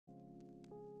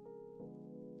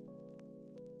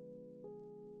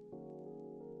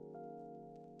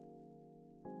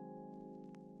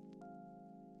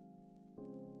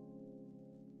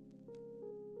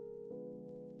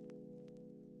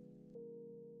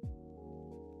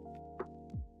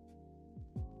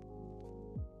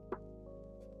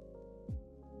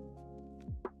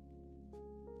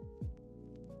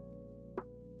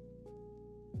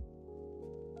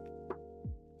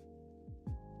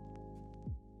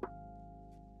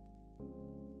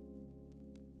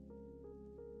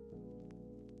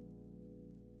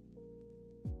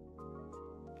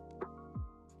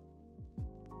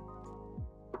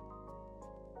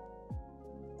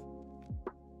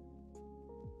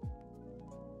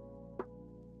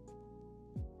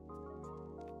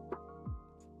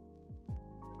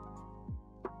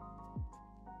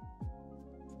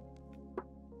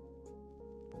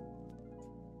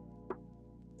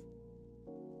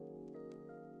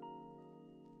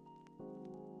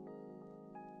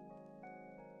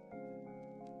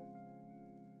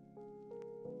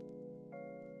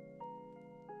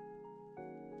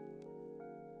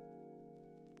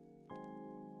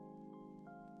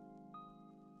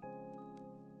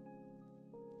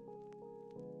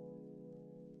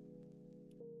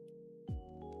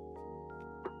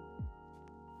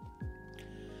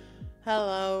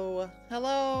Hello.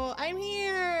 Hello, I'm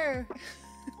here.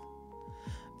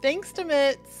 Thanks to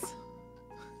Mitz.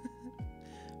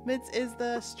 Mitz is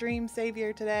the stream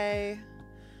savior today.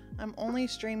 I'm only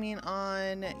streaming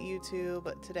on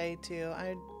YouTube today too.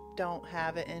 I don't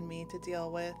have it in me to deal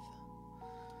with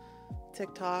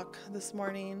TikTok this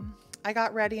morning. I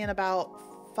got ready in about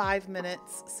 5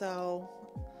 minutes, so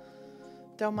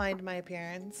don't mind my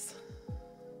appearance.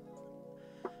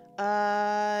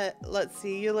 Let's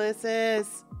see,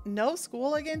 Ulysses. No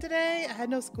school again today? I had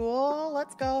no school.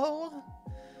 Let's go.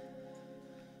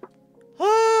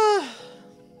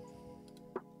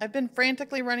 I've been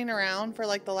frantically running around for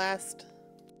like the last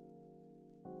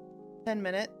 10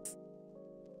 minutes.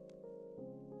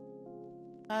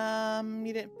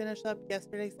 You didn't finish up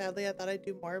yesterday, sadly. I thought I'd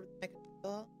do more, but I could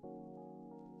still.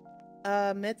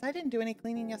 Mitz, I didn't do any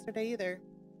cleaning yesterday either.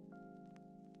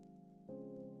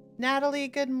 Natalie,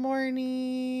 good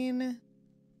morning.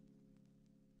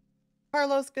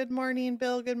 Carlos, good morning.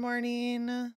 Bill, good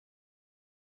morning.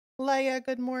 Leia,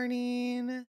 good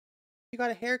morning. You got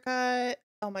a haircut.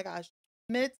 Oh my gosh.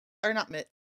 Mitz, or not Mitz.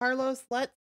 Carlos,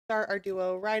 let's start our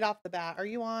duo right off the bat. Are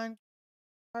you on,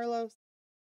 Carlos?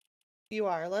 You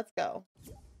are. Let's go.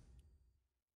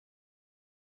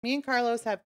 Me and Carlos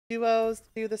have duos to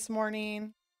do this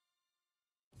morning.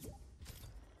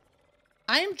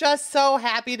 I'm just so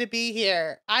happy to be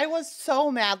here. I was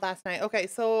so mad last night. Okay,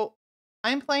 so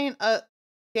I'm playing a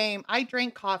game. I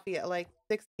drank coffee at like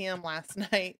 6 p.m. last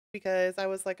night because I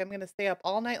was like, I'm going to stay up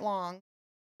all night long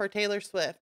for Taylor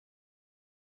Swift.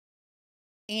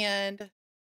 And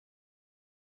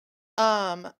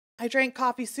I drank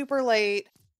coffee super late.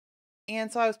 And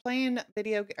so I was playing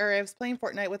I was playing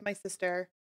Fortnite with my sister,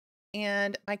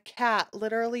 and my cat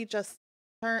literally just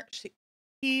turned,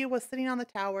 he was sitting on the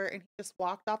tower and he just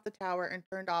walked off the tower and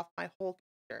turned off my whole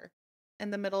computer in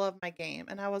the middle of my game.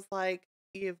 And I was like,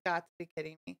 you've got to be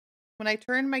kidding me. When I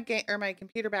turned my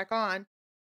computer back on,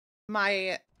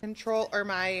 my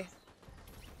my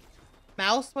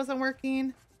mouse wasn't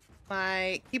working.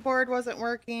 My keyboard wasn't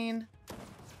working.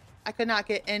 I could not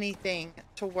get anything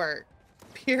to work,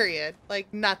 period.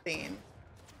 Like nothing.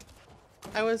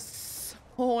 I was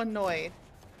so annoyed.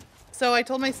 So I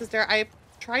told my sister, I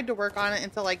tried to work on it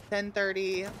until like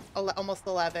 10:30, almost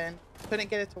 11.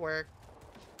 Couldn't get it to work.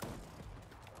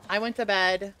 I went to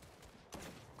bed,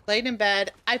 laid in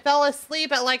bed. I fell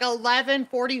asleep at like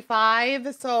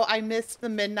 11:45, so I missed the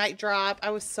midnight drop.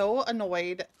 I was so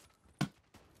annoyed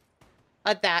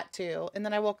at that too. And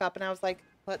then I woke up and I was like,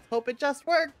 let's hope it just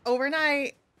worked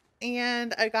overnight.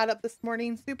 And I got up this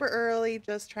morning super early,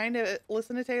 just trying to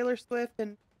listen to Taylor Swift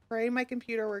and pray my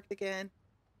computer worked again.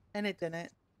 And it didn't.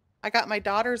 I got my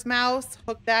daughter's mouse,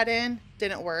 hooked that in,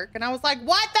 didn't work. And I was like,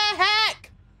 what the heck?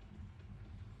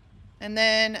 And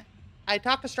then I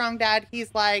talked to Strong Dad. He's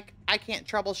like, I can't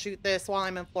troubleshoot this while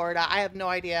I'm in Florida. I have no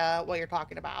idea what you're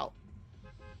talking about.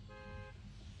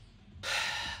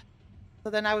 So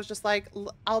then I was just like,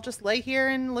 I'll just lay here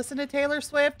and listen to Taylor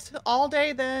Swift all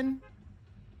day then.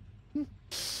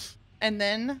 And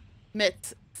then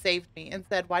Mitz saved me and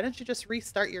said, why don't you just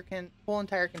restart your whole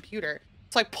entire computer?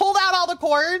 So I pulled out all the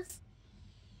cords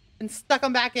and stuck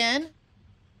them back in.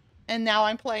 And now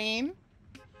I'm playing.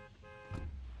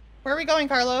 Where are we going,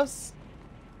 Carlos?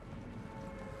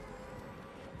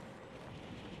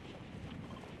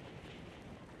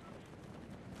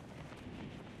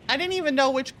 I didn't even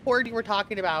know which cord you were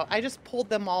talking about. I just pulled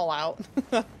them all out.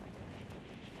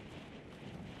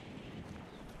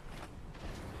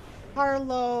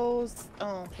 Carlos.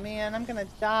 Oh man, I'm gonna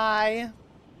die.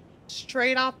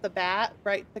 Straight off the bat,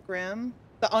 right to Grim.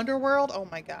 The underworld, oh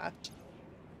my gosh.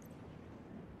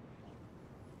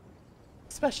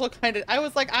 Special kind of, I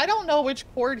was like, I don't know which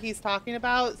chord he's talking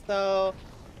about, so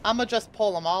I'm gonna just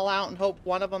pull them all out and hope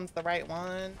one of them's the right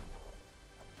one.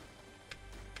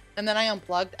 And then I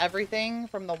unplugged everything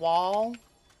from the wall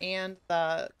and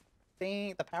the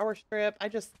thing, the power strip. I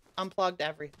just unplugged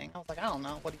everything. I was like, I don't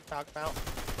know what he's talking about.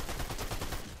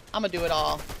 I'm gonna do it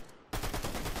all.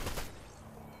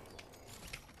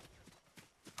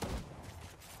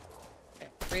 Okay,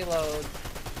 reload.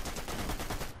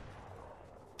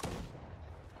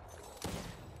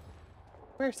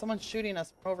 Where? Someone's shooting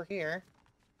us from over here.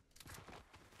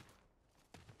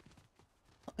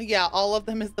 Yeah, all of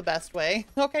them is the best way.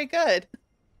 Okay, good.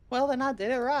 Well, then I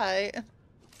did it right.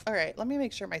 All right, let me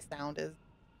make sure my sound is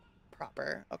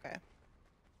proper. Okay.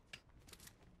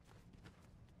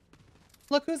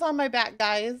 Look who's on my back,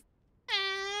 guys.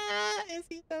 Ah, is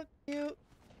he so cute?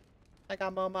 I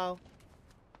got Momo.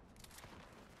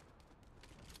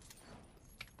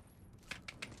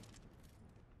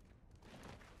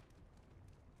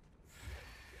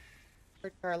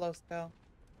 Where'd Carlos go?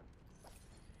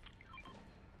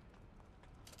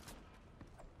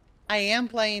 I am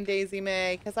playing Daisy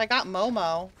May because I got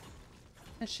Momo.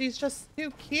 And she's just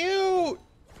too cute.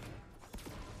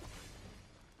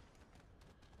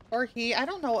 Or he. I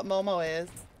don't know what Momo is.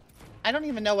 I don't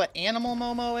even know what animal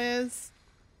Momo is.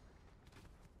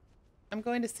 I'm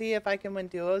going to see if I can win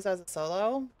duos as a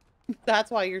solo. That's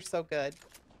why you're so good.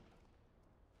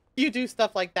 You do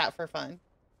stuff like that for fun.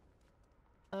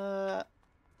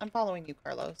 I'm following you,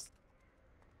 Carlos.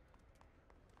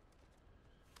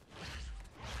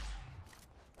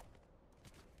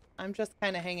 I'm just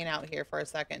kind of hanging out here for a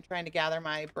second, trying to gather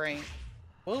my brain.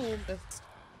 Whoa, missed.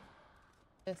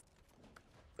 Missed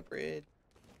the bridge.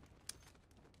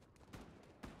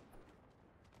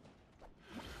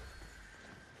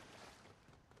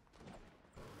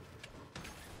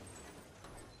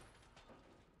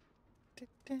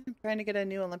 I'm trying to get a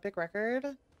new Olympic record.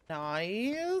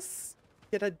 Nice.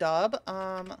 Get a dub.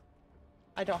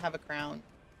 I don't have a crown.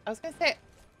 I was gonna say,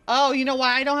 oh, you know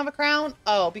why I don't have a crown?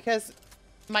 Oh, because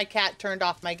my cat turned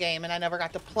off my game and I never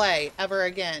got to play ever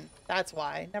again. That's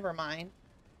why. Never mind.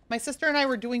 My sister and I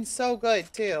were doing so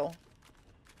good too.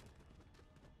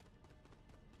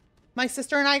 My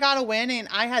sister and I got a win and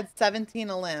I had 17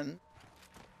 elim.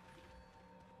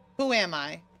 Who am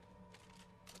I?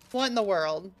 What in the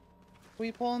world? Are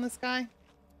we pulling this guy?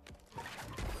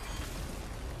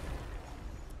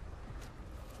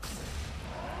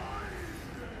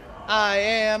 I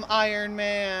am Iron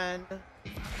Man.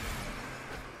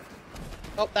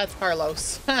 Oh, that's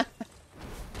Carlos.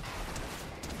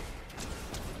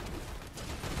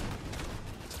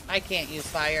 I can't use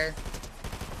fire.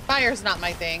 Fire's not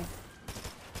my thing.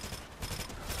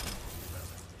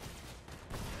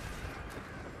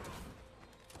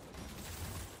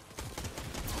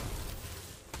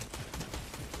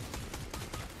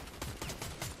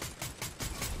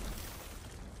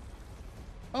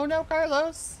 Oh no,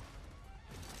 Carlos.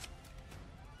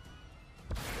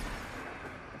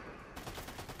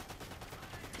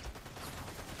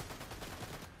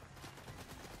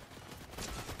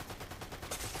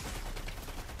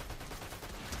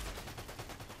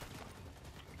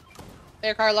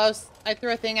 There, Carlos. I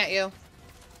threw a thing at you.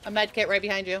 A med kit right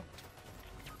behind you.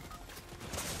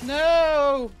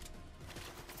 No!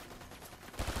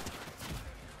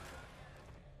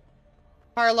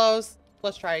 Carlos,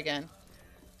 let's try again.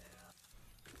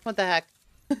 What the heck?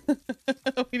 We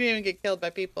didn't even get killed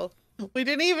by people. We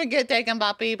didn't even get taken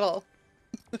by people.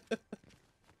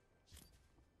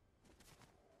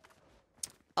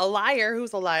 A liar?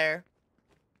 Who's a liar?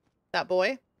 That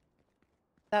boy?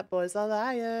 That boy's a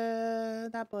liar.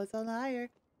 That boy's a liar.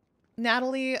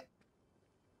 Natalie,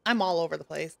 I'm all over the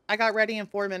place. I got ready in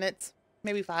 4 minutes.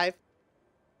 Maybe 5.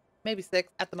 Maybe 6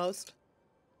 at the most.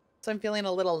 So I'm feeling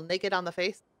a little naked on the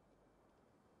face.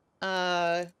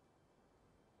 My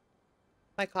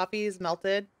coffee is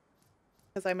melted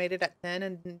because I made it at 10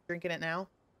 and drinking it now.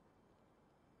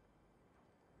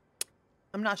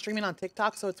 I'm not streaming on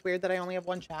TikTok, so it's weird that I only have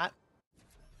one chat.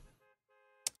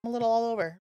 I'm a little all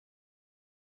over.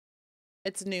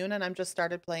 It's noon and I'm just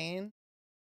started playing.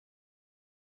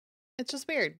 It's just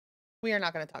weird. We are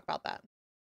not going to talk about that.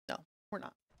 No, we're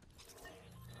not.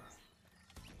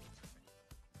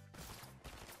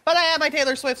 But I have my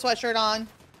Taylor Swift sweatshirt on.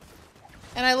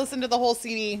 And I listened to the whole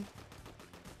CD.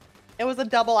 It was a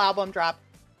double album drop.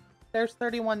 There's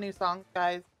 31 new songs,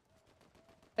 guys.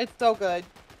 It's so good.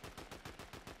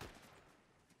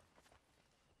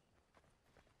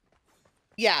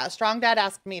 Yeah, Strong Dad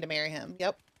asked me to marry him.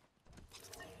 Yep.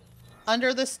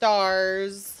 Under the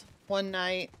stars, one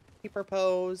night, he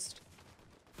proposed.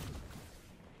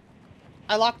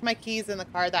 I locked my keys in the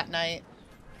car that night,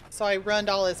 so I ruined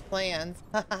all his plans.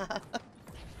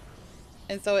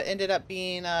 And so it ended up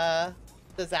being a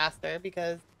disaster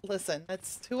because, listen,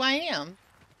 that's who I am.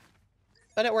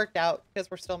 But it worked out because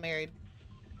we're still married.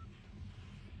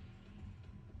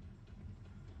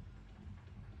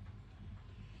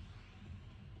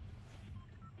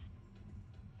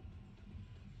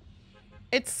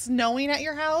 It's snowing at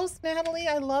your house, Natalie?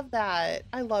 I love that.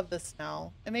 I love the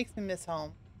snow. It makes me miss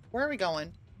home. Where are we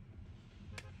going?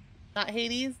 Not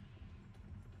Hades?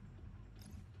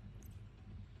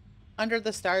 Under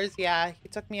the stars, yeah. He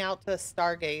took me out to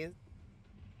stargaze.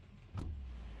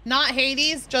 Not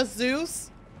Hades, just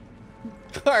Zeus?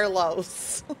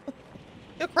 Carlos.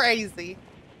 You're crazy.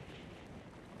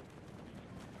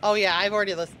 Oh yeah, I've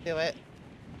already listened to it.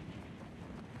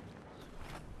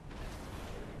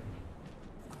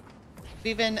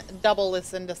 We've even double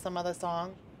listened to some of the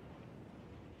song.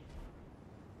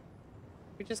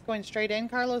 You're just going straight in,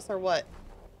 Carlos, or what?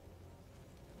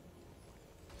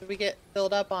 Did we get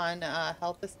filled up on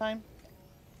health this time?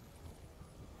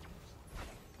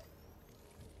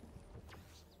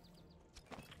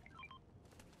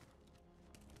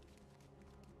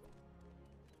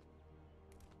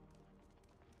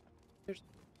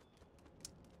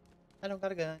 I don't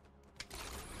got a gun.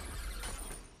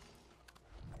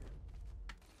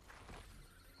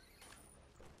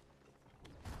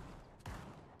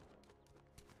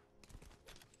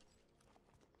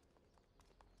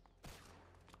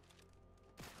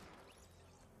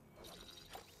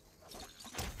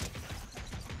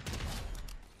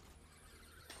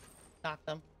 Knock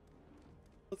them.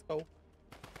 Let's go.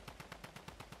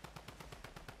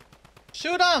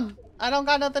 Shoot them! I don't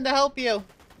got nothing to help you.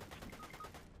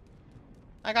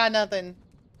 I got nothing.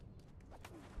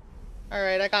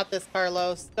 Alright, I got this,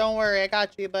 Carlos. Don't worry, I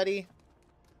got you, buddy.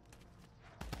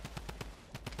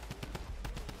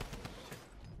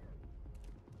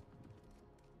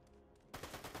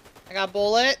 I got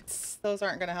bullets. Those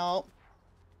aren't gonna help.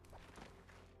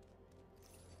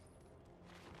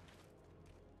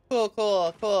 Cool,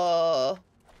 cool, cool.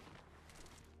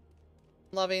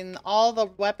 Loving all the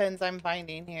weapons I'm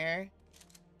finding here.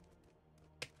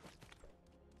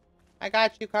 I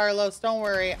got you, Carlos. Don't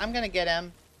worry. I'm gonna get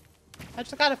him. I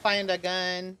just gotta find a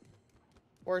gun.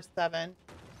 Or 7.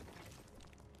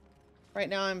 Right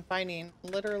now I'm finding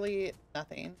literally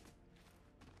nothing.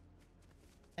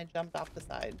 I jumped off the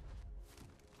side.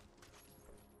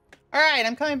 Alright,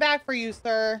 I'm coming back for you,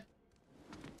 sir.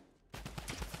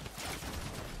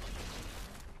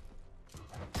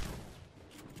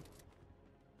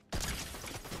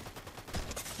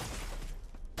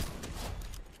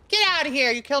 Get out of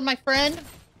here! You killed my friend.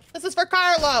 This is for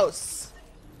Carlos.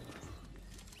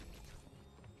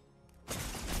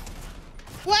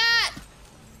 What?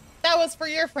 That was for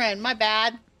your friend. My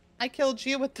bad. I killed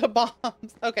you with the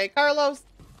bombs. Okay, Carlos.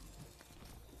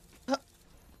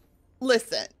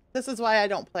 Listen. This is why I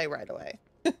don't play right away.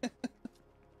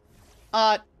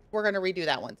 We're gonna redo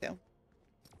that one too.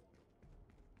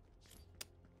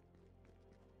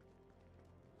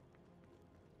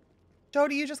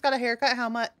 Jody, you just got a haircut. How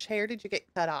much hair did you get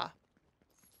cut off?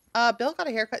 Bill got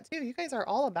a haircut too. You guys are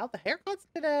all about the haircuts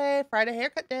today. Friday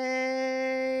haircut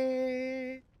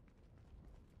day.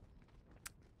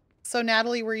 So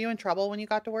Natalie, were you in trouble when you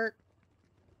got to work?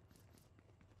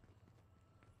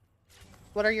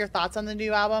 What are your thoughts on the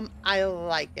new album? I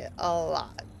like it a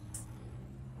lot.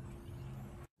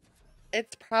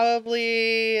 It's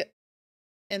probably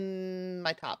in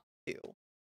my top 2.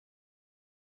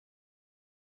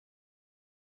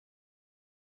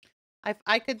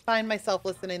 I could find myself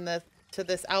listening to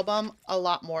this album a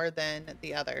lot more than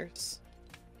the others.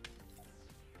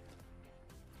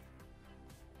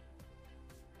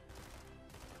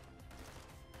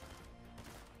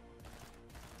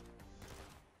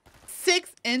 Six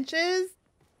inches?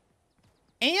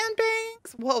 And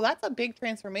bangs? Whoa, that's a big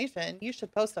transformation. You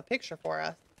should post a picture for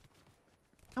us.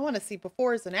 I want to see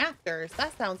befores and afters.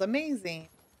 That sounds amazing.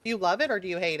 Do you love it or do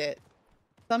you hate it?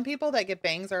 Some people that get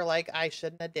bangs are like, I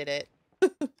shouldn't have did it.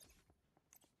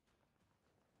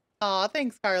 Aw,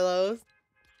 thanks, Carlos.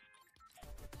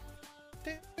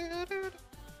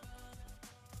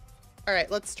 All right,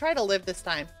 let's try to live this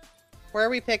time. Where are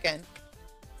we picking?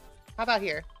 How about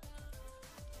here?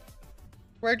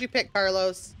 Where'd you pick,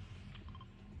 Carlos?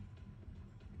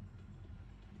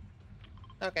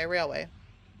 Okay, railway.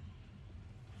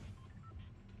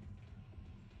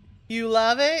 You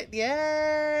love it?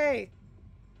 Yay!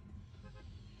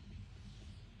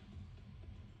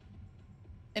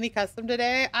 Any custom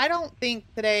today? I don't think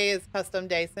today is custom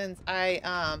day since I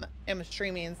am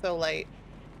streaming so late.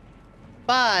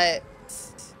 But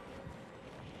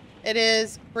it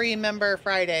is free member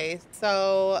Friday.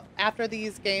 So after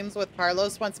these games with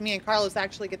Carlos, once me and Carlos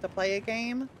actually get to play a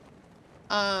game,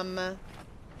 we'll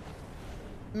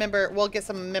get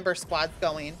some member squads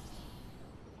going.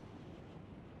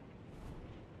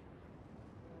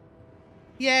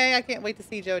 Yay, I can't wait to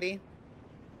see Jody.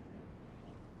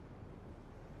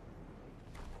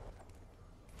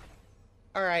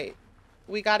 All right,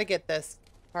 we got to get this,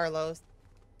 Carlos.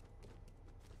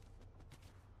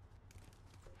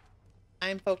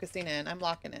 I'm focusing in. I'm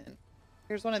locking in.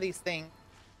 Here's one of these things.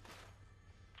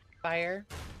 Fire.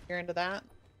 You're into that?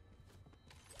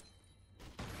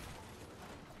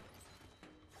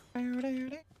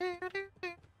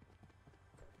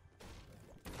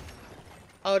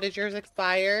 Oh, did yours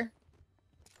expire?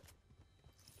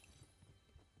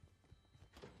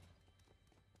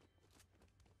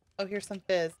 Oh, here's some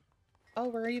fizz. Oh,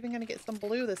 we're even going to get some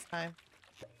blue this time.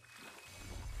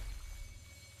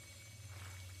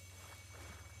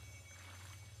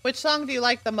 Which song do you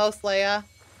like the most, Leia?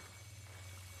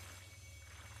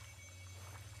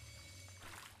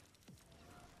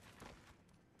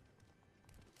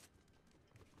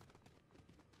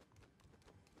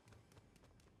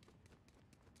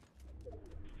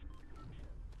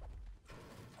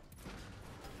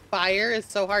 fire is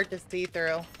so hard to see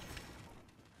through.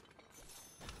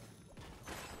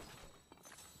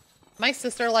 My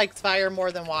sister likes fire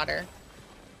more than water.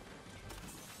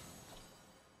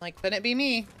 Like, couldn't it be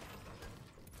me?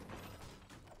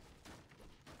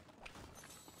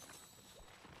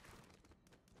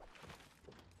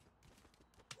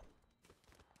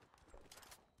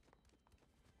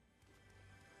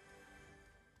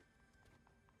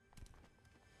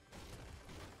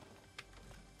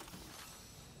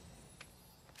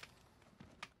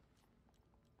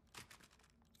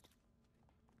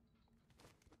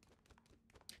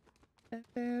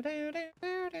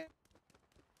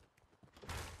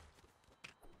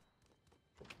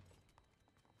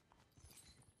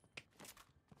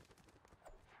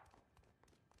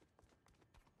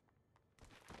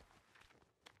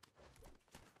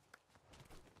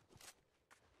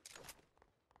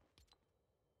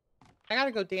 I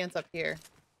gotta go dance up here.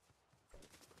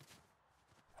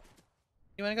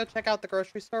 You wanna go check out the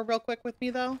grocery store real quick with me,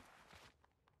 though?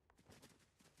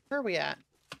 Where are we at?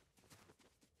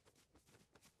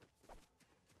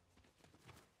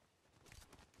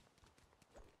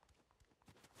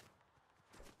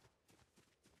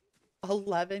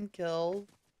 $11 kills.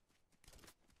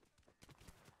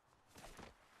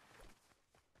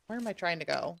 Where am I trying to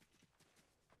go?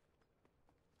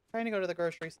 Trying to go to the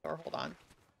grocery store. Hold on.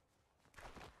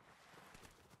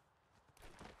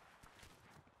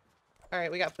 All right,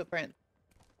 we got footprints.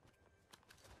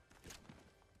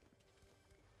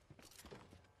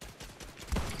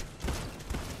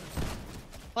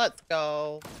 Let's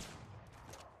go.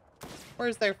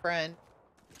 Where's their friend?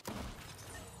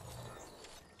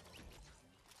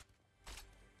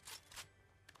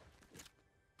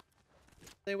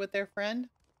 They with their friend?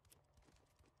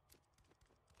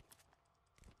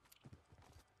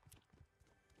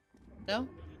 No?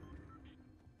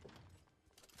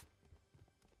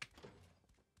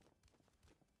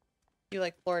 You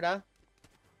like Florida?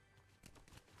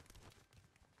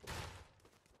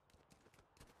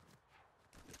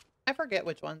 I forget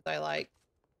which ones I like.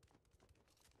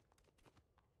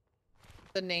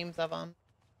 The names of them.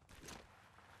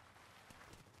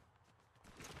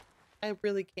 I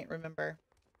really can't remember.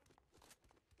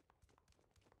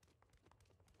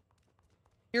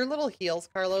 Your little heels,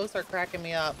 Carlos, are cracking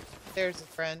me up. There's his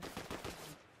friend.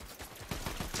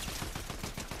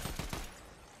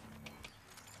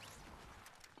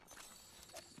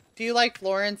 Do you like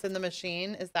Florence and the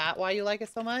Machine? Is that why you like it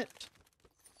so much?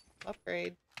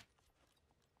 Upgrade.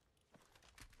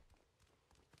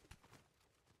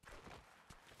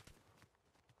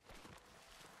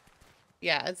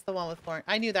 Yeah, it's the one with Florence.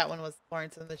 I knew that one was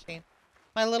Florence and the Machine.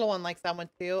 My little one likes that one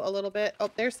too, a little bit.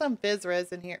 Oh, there's some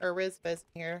Riz in here, or Riz in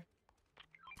here.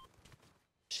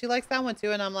 She likes that one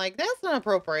too, and I'm like, that's not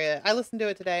appropriate. I listened to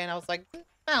it today, and I was like,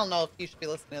 I don't know if you should be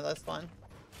listening to this one.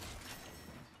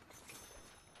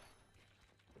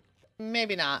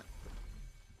 Maybe not.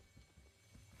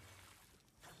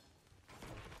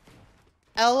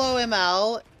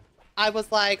 LOML, I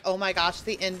was like, oh my gosh,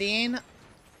 the ending.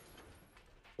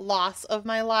 Loss of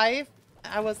my life.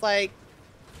 I was like,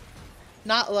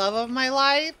 not love of my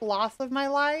life, loss of my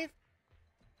life.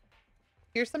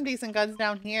 Here's some decent guns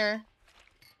down here.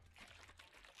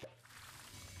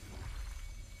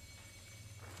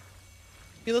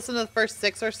 If you listen to the first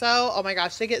 6 or so, oh my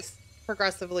gosh, they get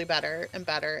progressively better and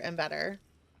better and better.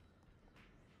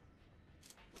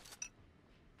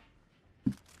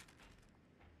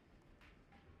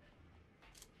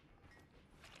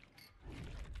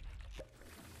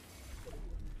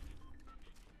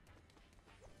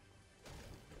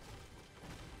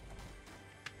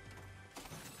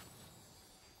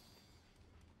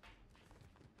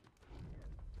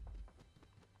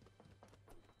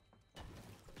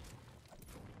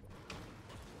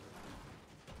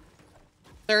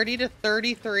 $30 to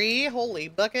 $33. Holy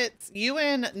buckets. You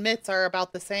and Mitz are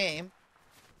about the same.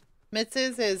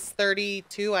 Mitz's is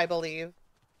 32, I believe.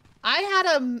 I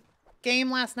had a game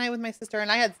last night with my sister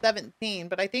and I had 17,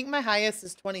 but I think my highest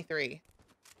is 23.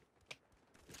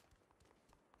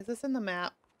 Is this in the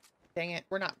map? Dang it.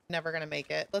 We're never going to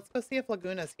make it. Let's go see if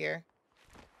Laguna's here.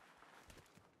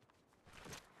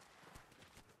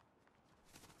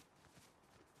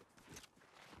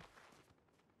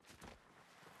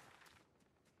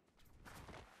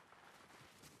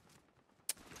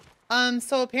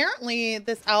 So apparently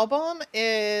this album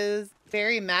is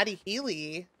very Maddie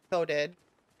Healy coded.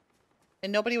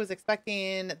 And nobody was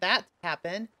expecting that to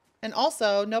happen. And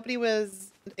also, nobody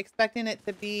was expecting it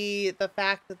to be the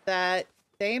fact that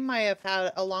they might have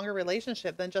had a longer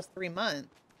relationship than just 3 months.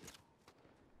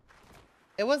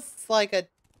 It was like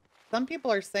some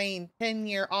people are saying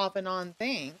 10-year off and on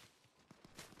thing.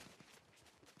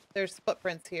 There's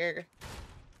footprints here.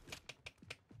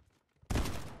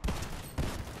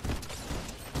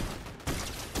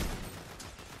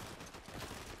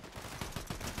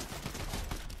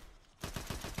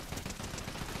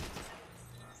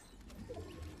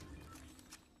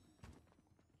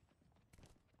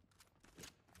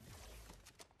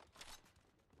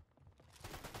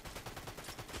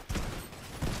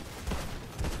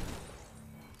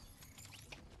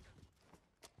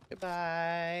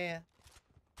 Goodbye.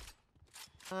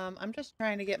 I'm just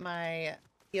trying to get my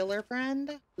healer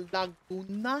friend,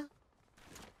 Laguna.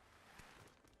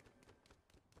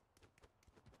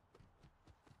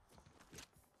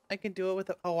 I can do it with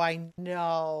a, oh, I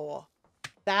know.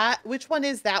 That, which one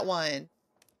is that one?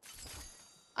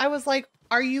 I was like,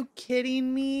 are you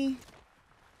kidding me?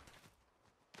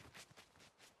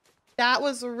 That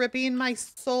was ripping my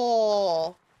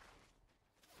soul.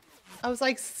 I was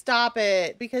like, stop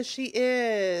it, because she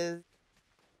is.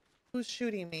 Who's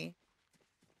shooting me?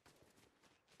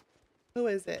 Who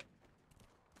is it?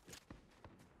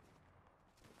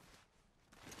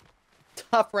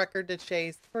 Tough record to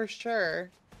chase, for sure.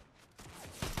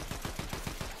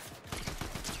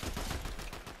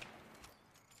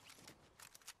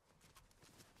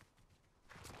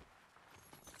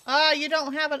 Ah, you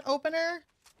don't have an opener?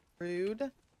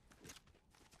 Rude.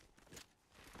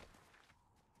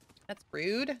 That's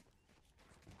rude.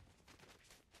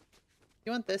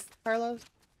 You want this, Carlos?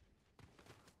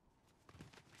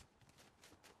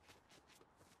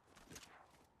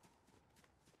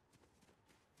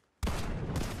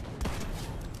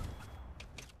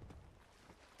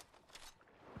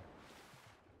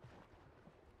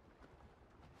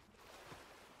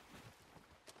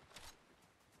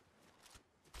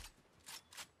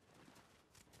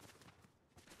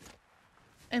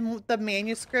 And the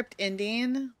manuscript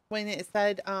ending, when it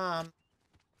said, I'm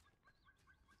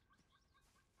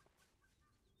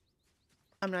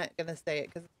not gonna say it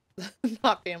because it's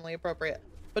not family appropriate.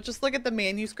 But just look at the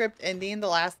manuscript ending, the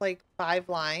last like 5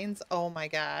 lines. Oh my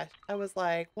gosh. I was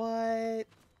like, what?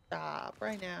 Stop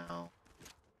right now.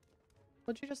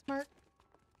 What'd you just mark?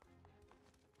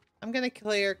 I'm gonna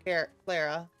clear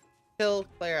Clara. Kill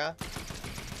Clara.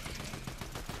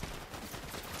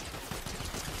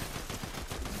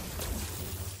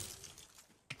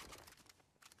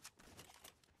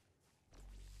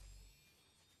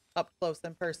 Up close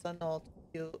and personal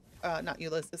to not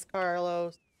Ulysses,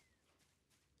 Carlos.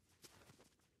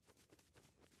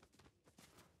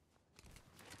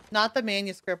 Not the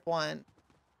manuscript one.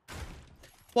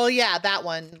 Well, yeah, that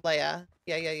one, Leia.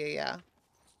 Yeah.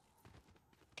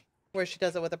 Where she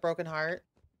does it with a broken heart.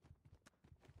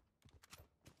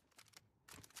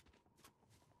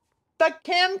 The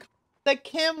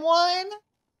Kim one?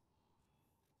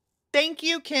 Thank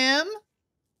you, Kim.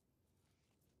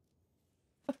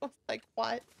 I was like,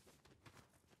 what?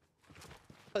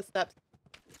 Footsteps.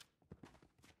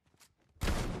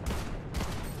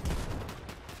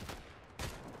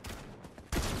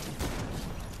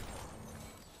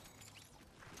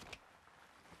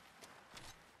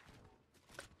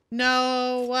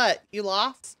 No, what? You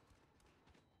lost?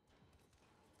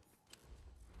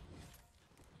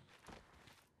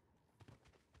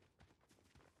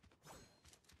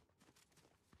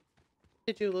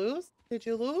 Did you lose? Did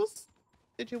you lose?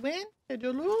 Did you win? Did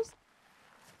you lose?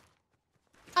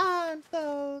 I'm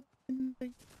so...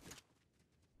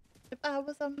 If I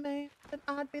was a man, then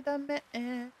I'd be the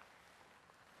man.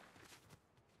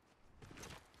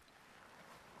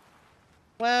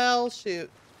 Well, shoot.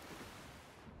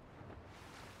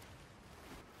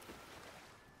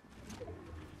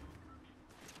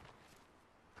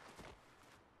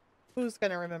 Who's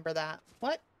gonna remember that?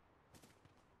 What?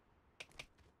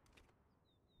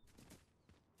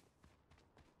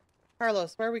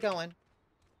 Carlos, where are we going?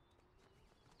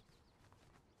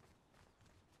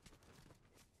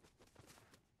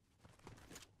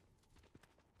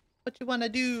 What you want to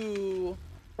do?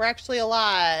 We're actually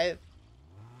alive.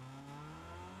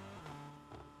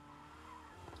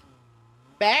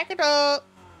 Back it up.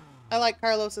 I like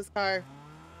Carlos's car.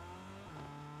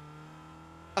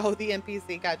 Oh, the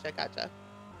NPC. Gotcha.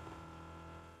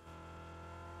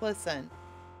 Listen.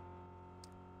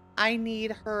 I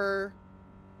need her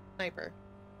sniper.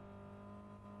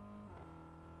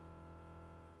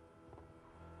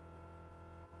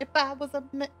 If I was a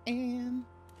man.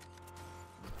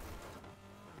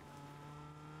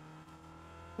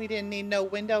 We didn't need no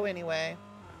window anyway.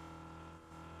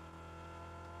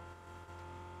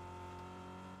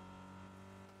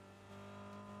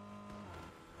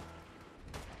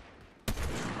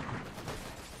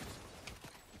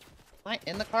 Am I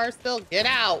in the car still? Get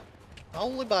out!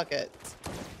 Holy buckets.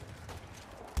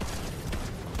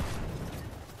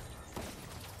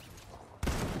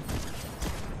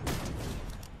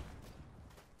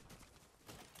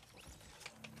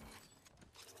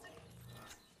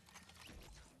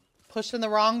 pushing the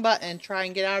wrong button. Try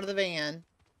and get out of the van.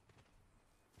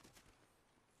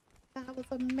 If I was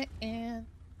a man,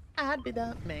 I'd be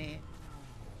the man.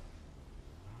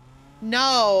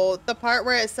 No, the part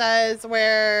where it says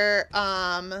where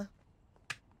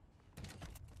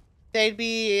they'd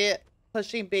be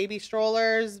pushing baby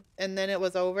strollers and then it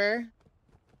was over.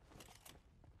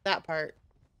 That part.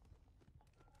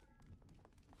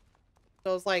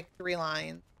 Those like 3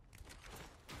 lines.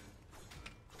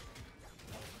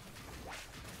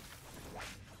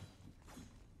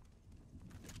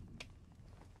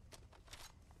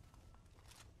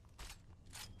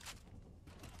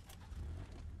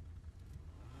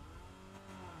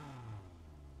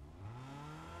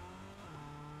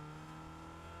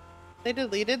 They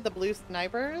deleted the blue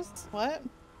snipers? What?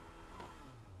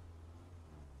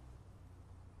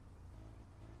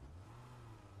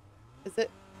 Is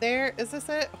it there? Is this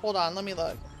it? Hold on, let me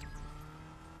look.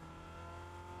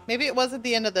 Maybe it was at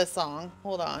the end of this song.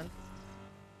 Hold on.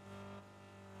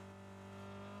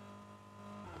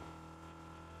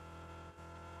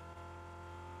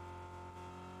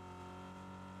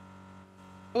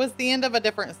 It was the end of a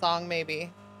different song,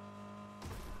 maybe.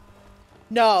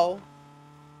 No.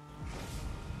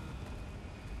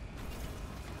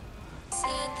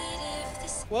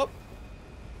 Whoop.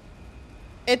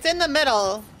 It's in the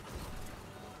middle.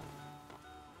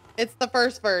 It's the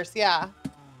first verse, yeah.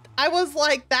 I was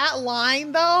like, that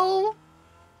line though?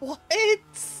 What?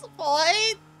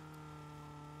 What?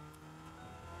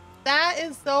 That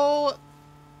is so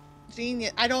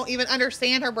genius. I don't even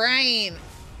understand her brain.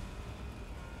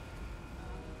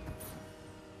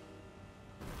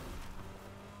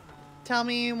 Tell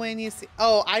me when you see.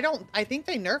 Oh, I think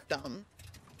they nerfed them.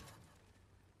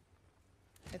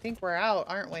 I think we're out,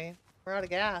 aren't we? We're out of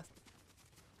gas.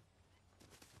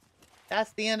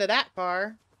 That's the end of that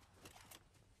car.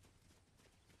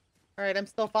 All right, I'm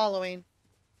still following.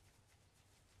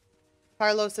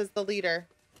 Carlos is the leader.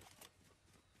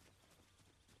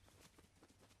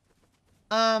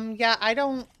 Yeah,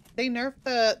 they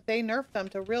nerfed them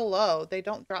to real low. They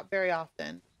don't drop very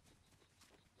often.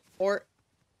 Or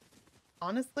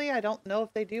honestly, I don't know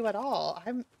if they do at all.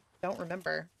 I don't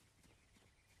remember.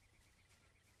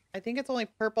 I think it's only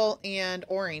purple and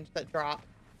orange that drop.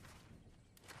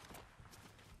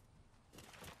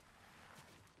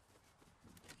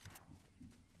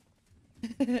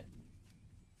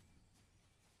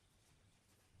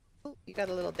 Oh, you got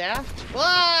a little dash.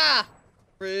 Ah!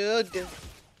 Rude.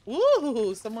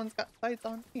 Woo! Someone's got sights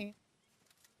on me.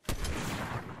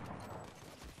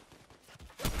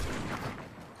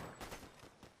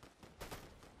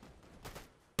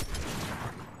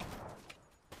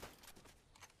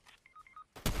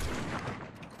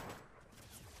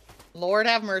 Lord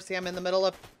have mercy, I'm in the middle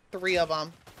of 3 of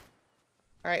them.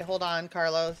 All right, hold on,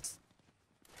 Carlos.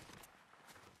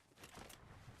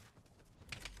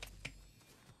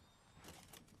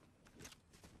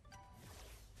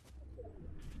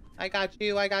 I got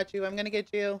you, I got you. I'm gonna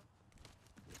get you.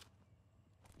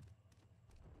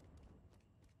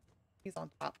 He's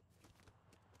on top.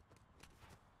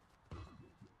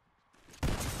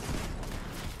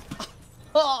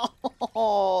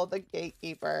 Oh, the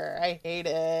gatekeeper. I hate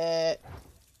it.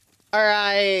 All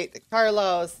right,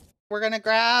 Carlos. We're gonna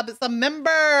grab some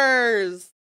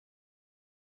members.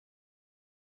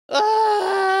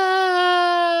 Ah!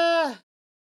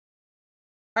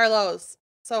 Carlos,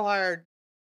 so hard.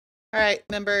 All right,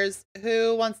 members.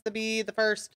 Who wants to be the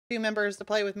first 2 members to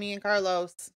play with me and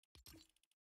Carlos?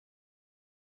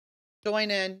 Join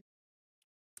in.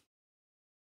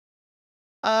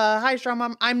 Hi,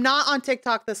 StrongMom. I'm not on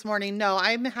TikTok this morning. No,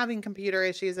 I'm having computer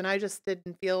issues and I just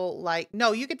didn't feel like...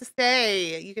 No, you get to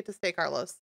stay. You get to stay,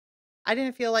 Carlos. I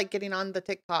didn't feel like getting on the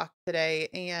TikTok today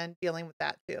and dealing with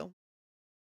that too.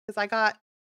 Because I got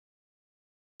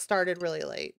started really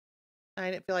late. I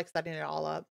didn't feel like setting it all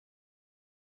up.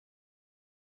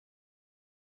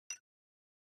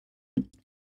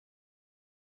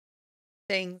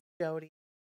 Thanks, Jody.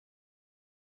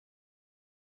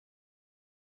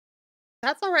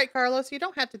 That's all right, Carlos. You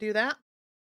don't have to do that.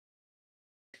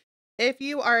 If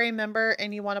you are a member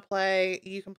and you want to play,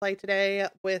 you can play today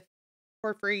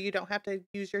for free. You don't have to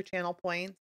use your channel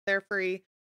points. They're free.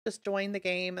 Just join the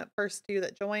game. First 2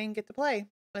 that join get to play.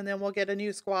 And then we'll get a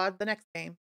new squad the next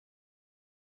game.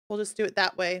 We'll just do it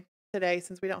that way today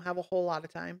since we don't have a whole lot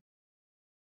of time.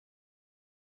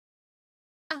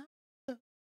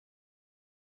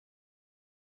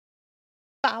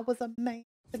 If I was a man,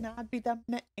 then I'd be the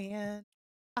man.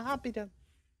 I'd be the...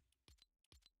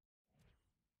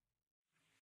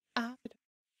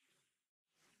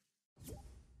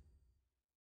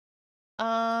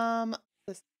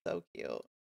 This is so cute.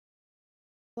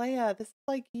 Leia, this is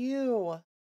like you.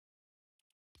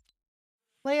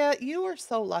 Leia, you are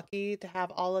so lucky to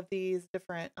have all of these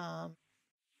different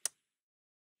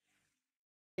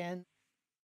skins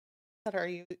that are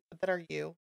you.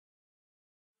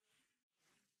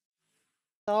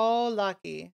 So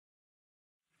lucky.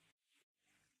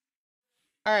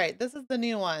 All right, this is the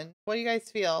new one. What do you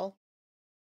guys feel?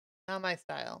 Not my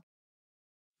style.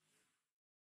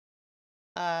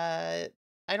 I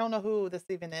don't know who this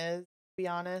even is, to be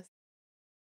honest.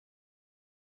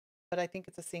 But I think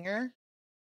it's a singer.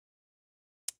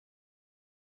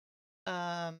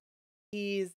 Um,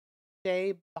 he's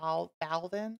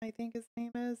Balvin, I think his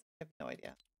name is. I have no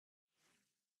idea.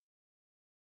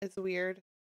 It's weird.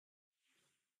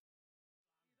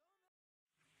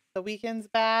 The weekend's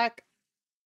back.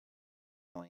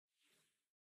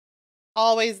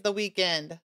 Always the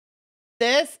weekend.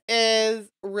 This is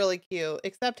really cute,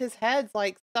 except his head's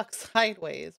like stuck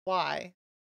sideways. Why?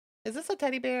 Is this a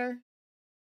teddy bear?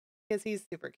 Because he's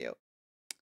super cute.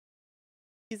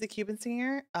 He's a Cuban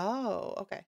singer. Oh,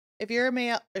 okay. If you're a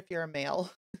male, if you're a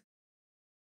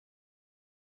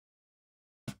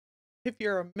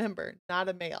member, not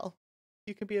a male,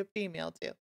 you can be a female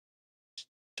too.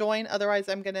 Join, otherwise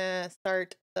I'm gonna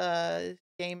start the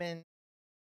game in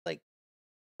like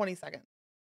 20 seconds.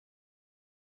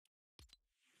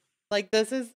 Like,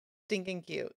 this is stinking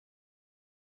cute.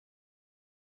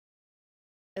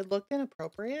 It looked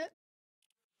inappropriate.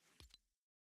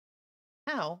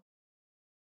 How?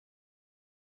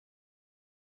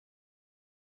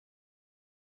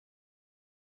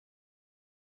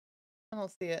 I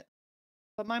don't see it.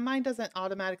 But my mind doesn't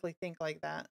automatically think like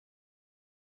that.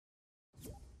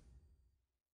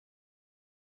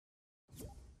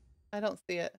 I don't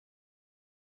see it.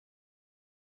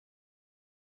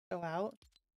 Go out.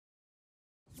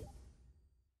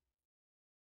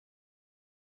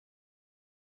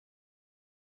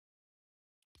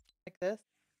 Like this.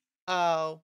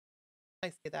 Oh, I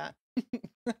see that.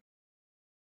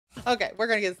 Okay, we're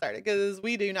gonna get started because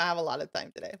we do not have a lot of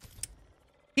time today.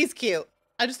 He's cute.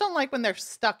 I just don't like when they're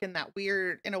stuck in that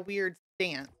in a weird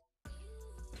stance.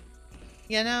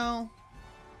 You know?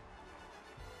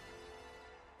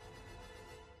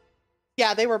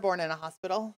 Yeah, they were born in a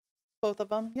hospital. Both of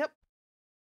them. Yep.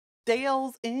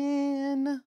 Dale's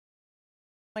in.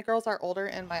 My girls are older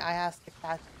and my eye has to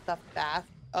catch stuff fast.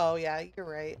 Oh yeah, you're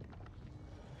right.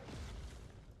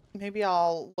 Maybe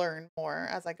I'll learn more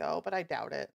as I go, but I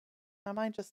doubt it. My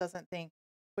mind just doesn't think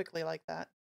quickly like that.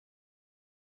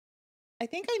 I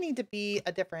think I need to be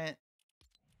a different,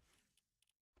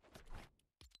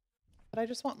 but I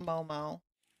just want Momo in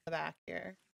the back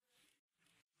here.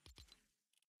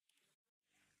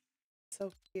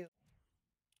 So cute.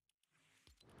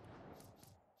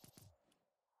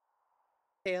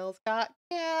 Tails got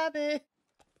cabbage.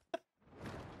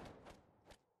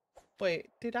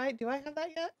 Wait, do I have that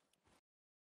yet?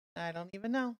 I don't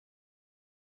even know.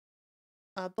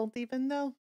 I don't even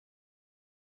know.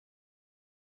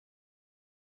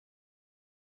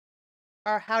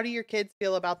 Or how do your kids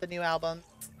feel about the new album?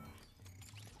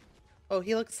 Oh,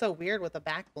 he looks so weird with a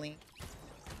back blink.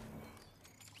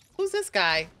 Who's this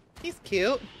guy? He's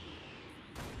cute.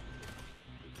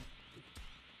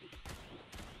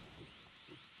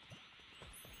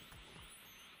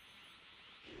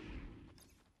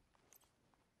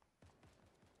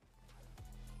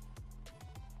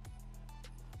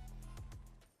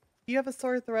 You have a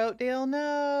sore throat, Dale?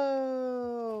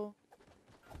 No.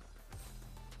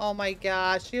 Oh my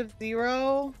gosh, you have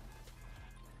 0?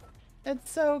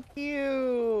 It's so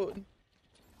cute.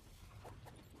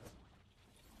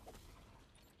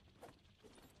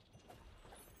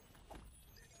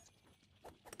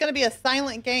 It's gonna be a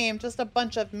silent game, just a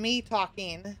bunch of me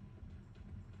talking.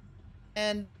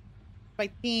 And my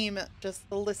team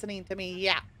just listening to me.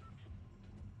 Yeah.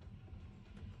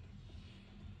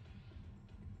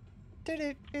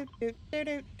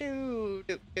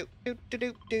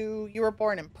 You were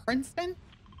born in Princeton?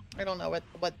 I don't know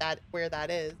where that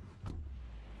is.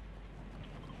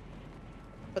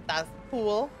 But that's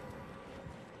cool.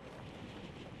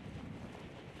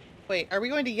 Wait, are we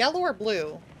going to yellow or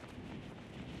blue?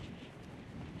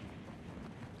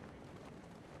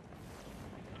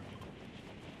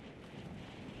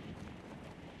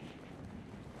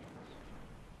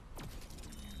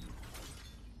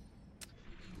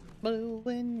 Blue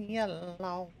and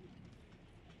yellow.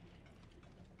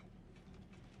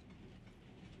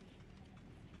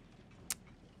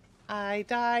 I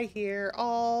die here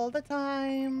all the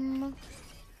time.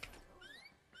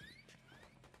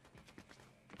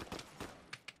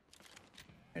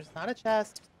 There's not a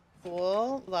chest.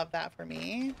 Cool. Love that for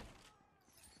me.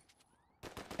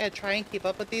 I gotta try and keep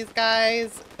up with these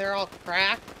guys. They're all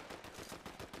cracked.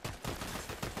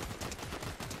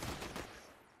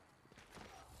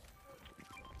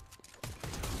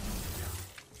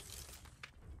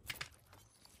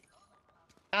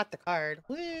 Got the card.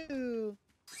 Woo!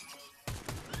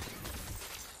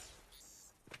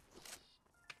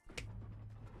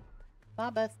 My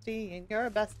bestie and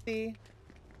your bestie.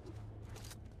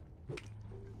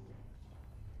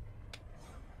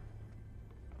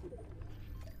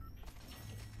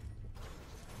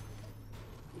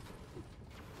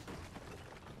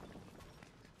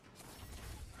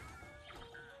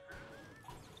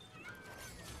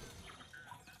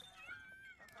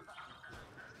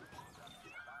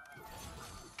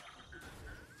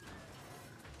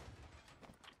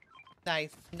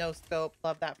 Nice. No scope.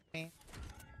 Love that for me.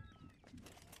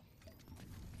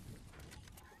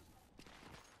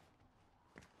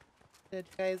 Did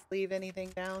you guys leave anything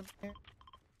down here?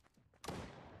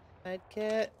 Med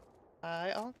kit.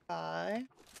 I'll buy.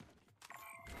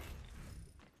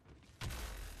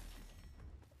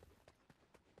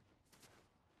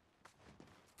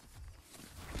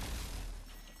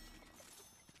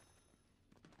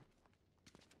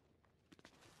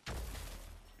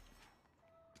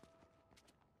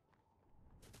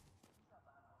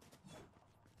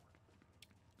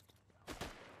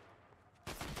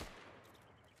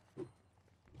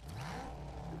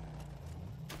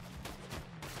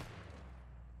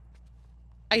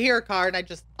 I hear a car and I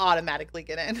just automatically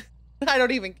get in. I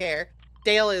don't even care.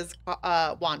 Dale is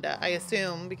Wanda, I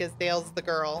assume, because Dale's the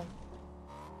girl.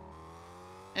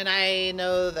 And I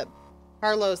know that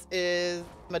Carlos is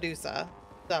Medusa,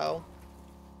 so.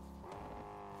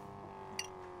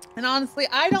 And honestly,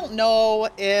 I don't know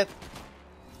if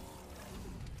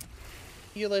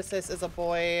Ulysses is a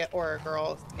boy or a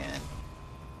girl skin.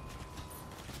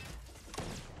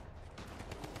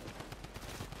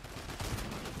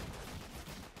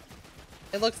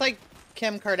 It looks like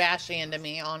Kim Kardashian to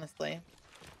me, honestly.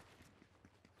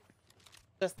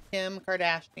 Just Kim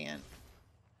Kardashian.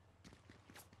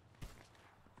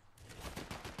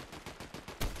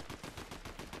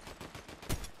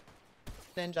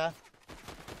 Ninja.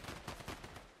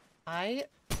 I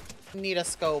need a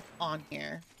scope on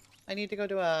here. I need to go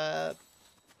to a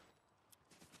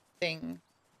thing.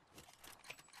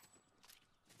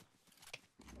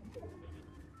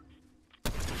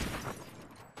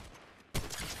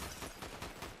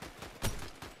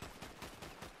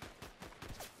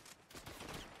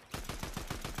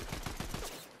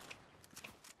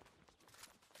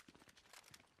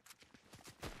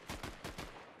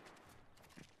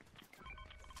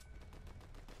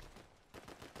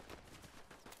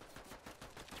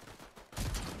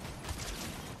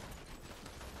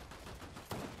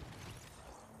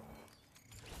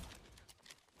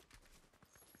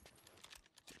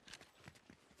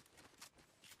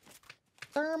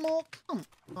 Thermal, come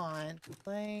on,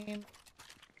 flame.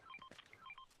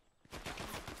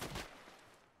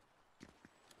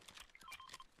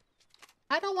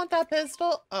 I don't want that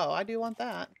pistol. Oh, I do want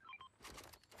that.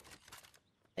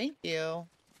 Thank you.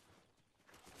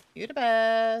 You the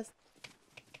best.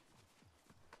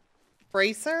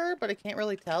 Bracer, but I can't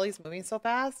really tell. He's moving so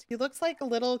fast. He looks like a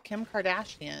little Kim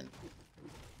Kardashian.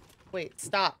 Wait,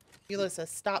 stop. Ulysses,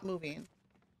 stop moving.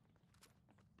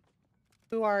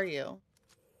 Who are you?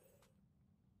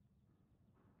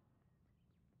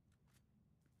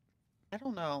 I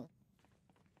don't know.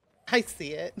 I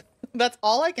see it. That's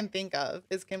all I can think of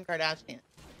is Kim Kardashian.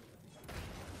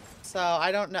 So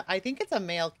I don't know. I think it's a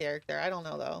male character. I don't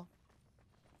know though.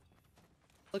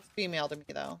 Looks female to me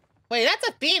though. Wait, that's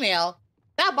a female.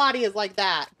 That body is like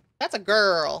that. That's a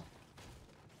girl.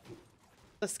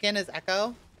 The skin is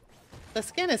Echo. The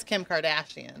skin is Kim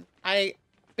Kardashian. I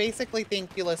basically think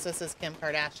Ulysses is Kim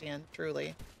Kardashian,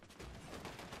 truly.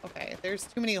 Okay, there's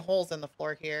too many holes in the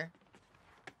floor here.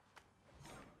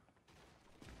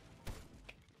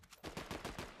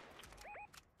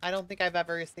 I don't think I've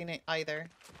ever seen it either.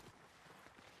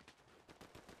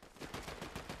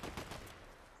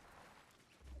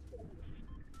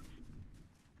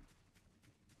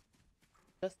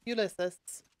 Just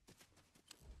Ulysses.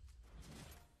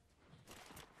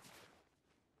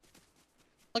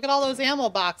 Look at all those ammo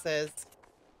boxes.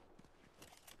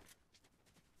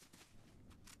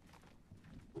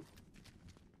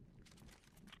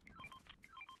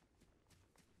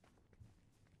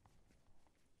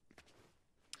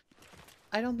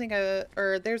 I don't think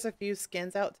or there's a few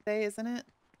skins out today, isn't it?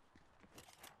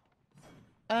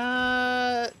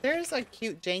 There's a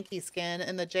cute janky skin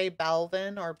in the J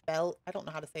Balvin or Bell. I don't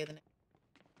know how to say the name.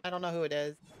 I don't know who it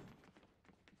is.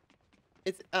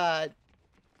 It's,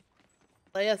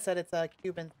 Leia said it's a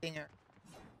Cuban singer.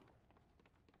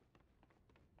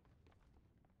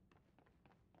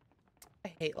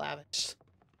 I hate lavish.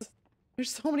 There's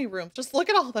so many rooms. Just look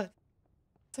at all the...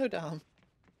 So dumb.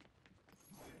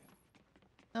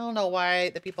 I don't know why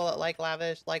the people that like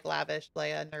lavish,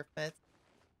 Leia, nerf myths.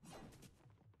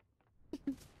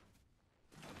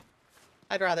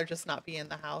 I'd rather just not be in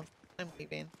the house. I'm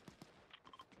leaving.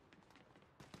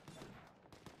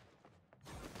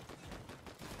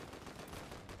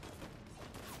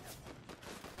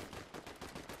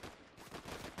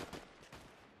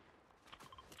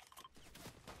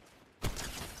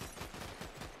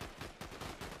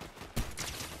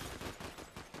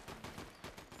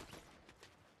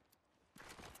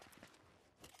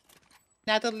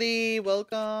 Natalie,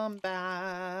 welcome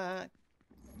back.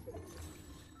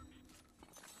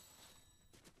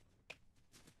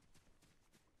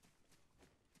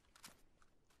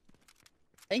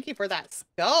 Thank you for that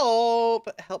scope.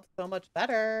 It helps so much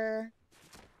better.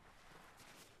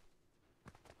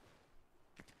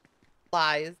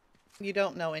 Lies. You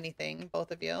don't know anything,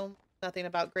 both of you. Nothing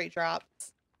about great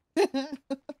drops.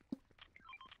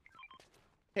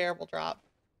 Terrible drop.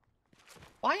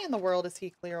 Why in the world is he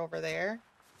clear over there?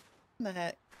 What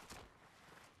the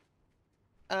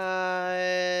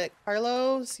heck?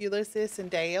 Carlos, Ulysses,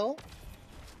 and Dale.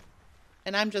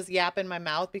 And I'm just yapping my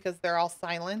mouth because they're all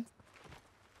silent.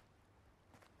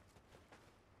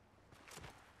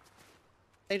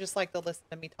 They just like to listen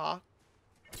to me talk.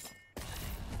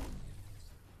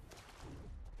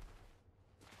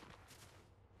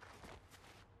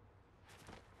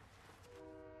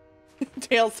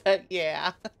 Dale said,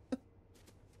 yeah.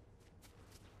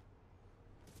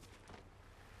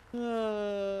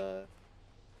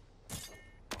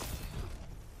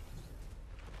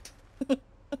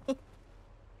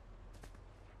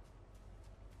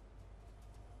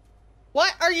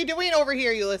 What are you doing over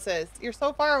here, Ulysses? You're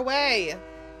so far away.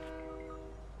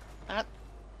 That's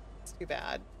too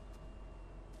bad.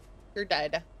 You're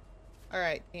dead.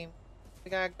 Alright, team.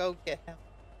 We gotta go get him.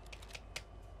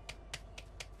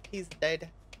 He's dead.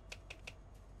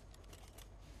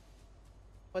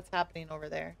 What's happening over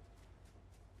there?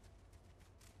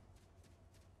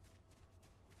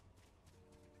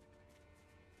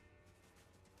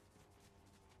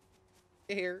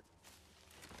 Here.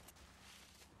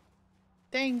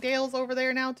 Dang, Dale's over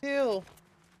there now too.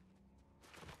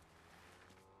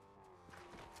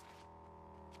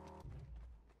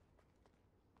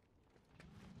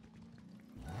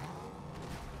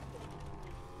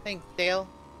 Thanks, Dale.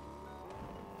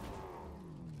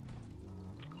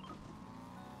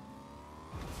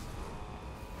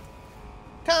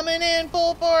 Coming in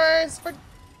full force for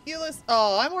Ulysses.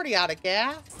 Oh, I'm already out of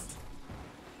gas.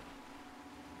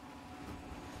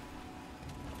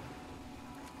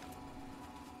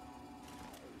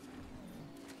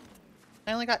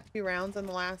 I only got 2 rounds in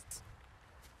the last.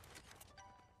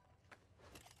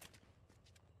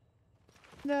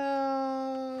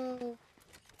 No.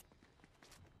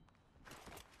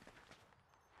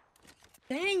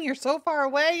 Dang, you're so far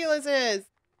away, Ulysses.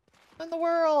 What in the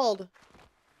world?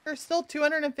 You're still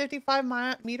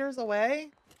 255 meters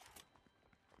away?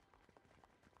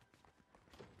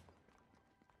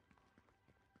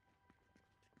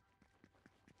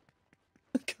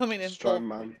 Coming in Strong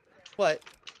full. man. What?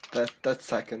 That's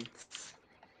seconds.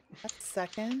 That's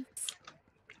seconds?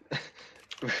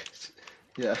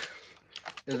 Yeah.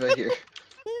 It's right here.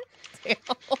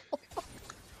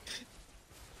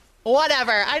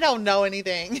 Whatever. I don't know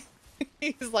anything.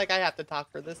 He's like, I have to talk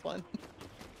for this one.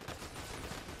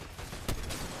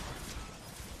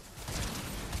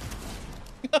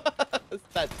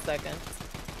 That's seconds.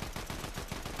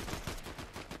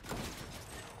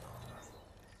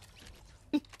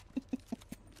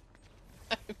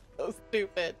 I'm so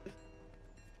stupid.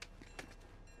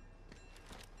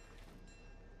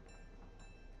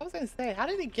 I was gonna say, how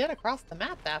did he get across the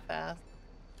map that fast?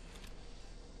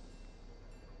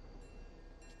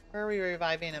 Where are we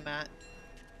reviving him at?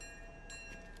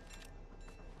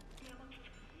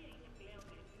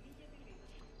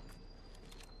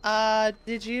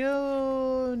 Did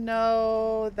you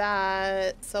know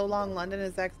that So Long London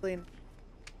is actually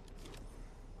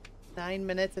 9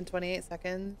 minutes and 28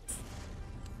 seconds?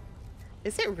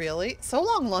 Is it really? So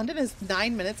Long London is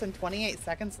 9 minutes and 28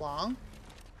 seconds long?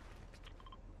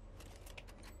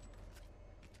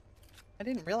 I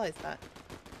didn't realize that.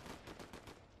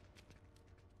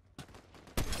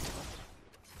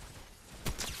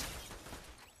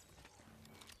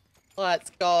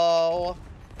 Let's go.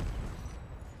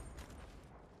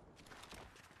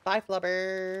 Bye,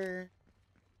 Flubber.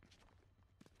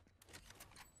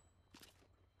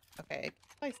 Okay.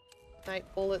 Nice. Night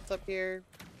bullets up here.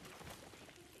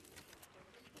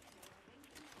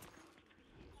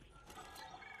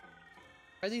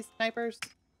 Are these snipers?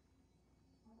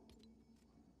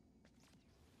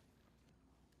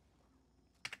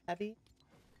 Heavy?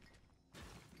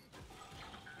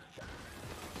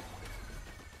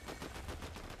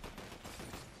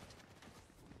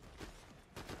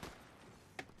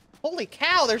 Holy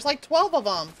cow, there's like 12 of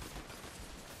them.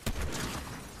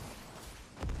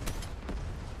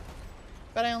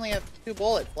 But I only have 2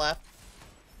 bullets left.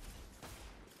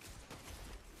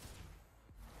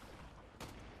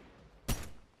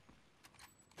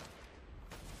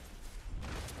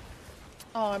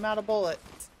 Oh, I'm out of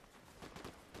bullets.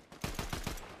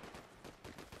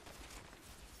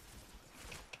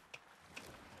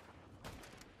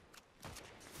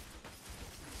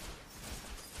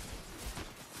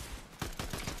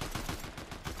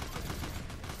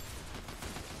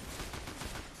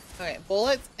 Okay,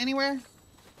 bullets anywhere?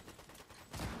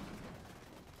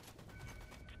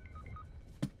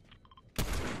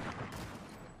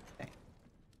 Okay.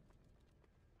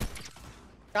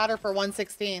 Got her for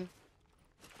 116.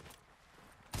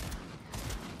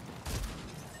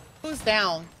 Who's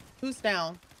down? Who's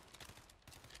down?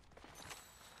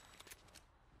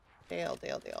 Dale.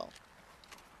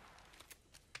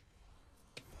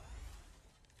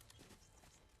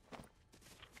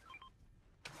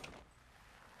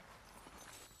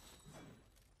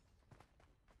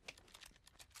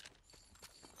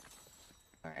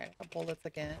 Alright, bullets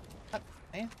again.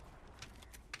 Okay.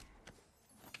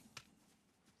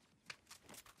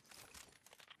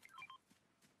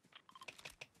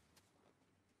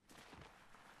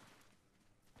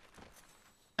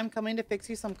 I'm coming to fix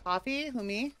you some coffee. Who,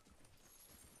 me?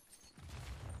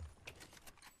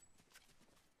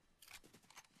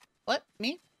 What?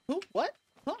 Me? Who? What?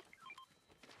 Huh?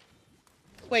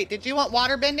 Wait, did you want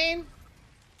water bending?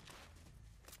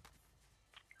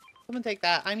 Someone take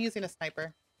that. I'm using a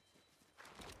sniper.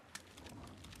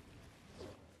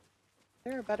 Is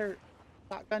there a better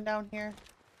shotgun down here?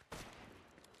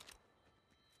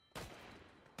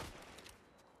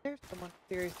 There's someone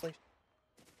seriously.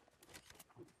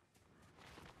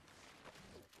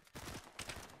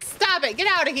 Stop it! Get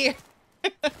out of here!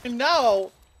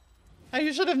 No!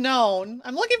 You should have known.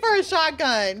 I'm looking for a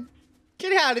shotgun.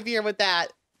 Get out of here with that.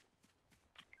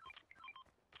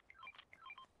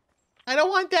 I don't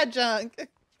want that junk.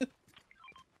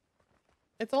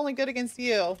 It's only good against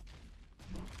you.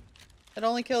 It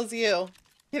only kills you.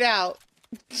 Get out.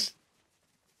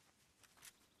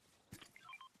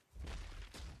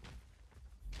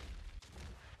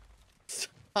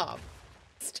 Stop.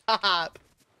 Stop.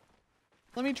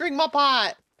 Let me drink my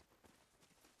pot.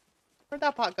 Where'd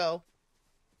that pot go?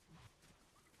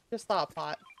 Just saw a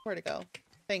pot. Where'd it go?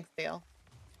 Thanks, Dale.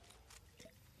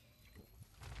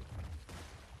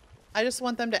 I just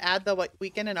want them to add the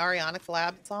Weekend and Ariana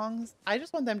collab songs. I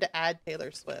just want them to add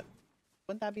Taylor Swift.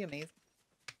 Wouldn't that be amazing?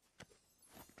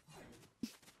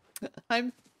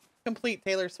 I'm complete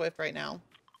Taylor Swift right now.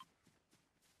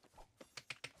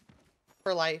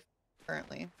 For life,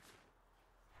 currently.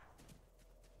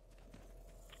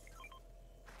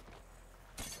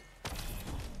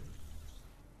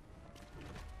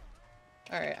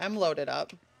 Alright, I'm loaded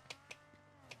up.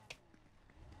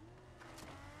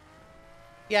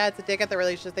 Yeah, it's a dig at the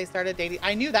relationship. They started dating.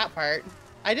 I knew that part.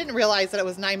 I didn't realize that it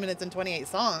was 9 minutes and 28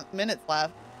 minutes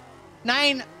left.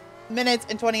 9 minutes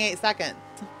and 28 seconds.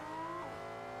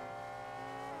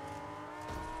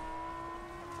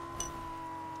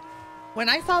 When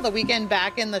I saw The Weeknd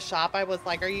back in the shop, I was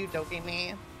like, are you joking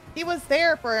me? He was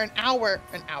there for an hour,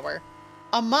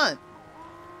 a month.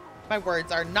 My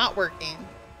words are not working.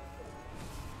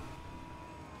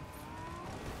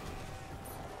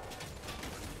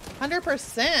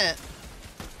 %.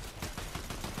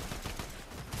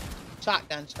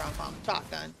 Shotgun, strong mom.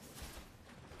 Shotgun.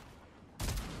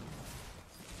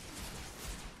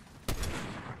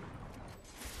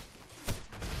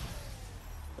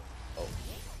 Oh.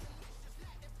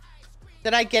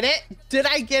 Did I get it? Did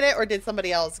I get it or did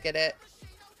somebody else get it?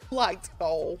 Let's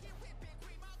go.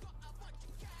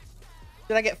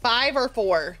 Did I get 5 or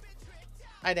 4?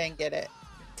 I didn't get it.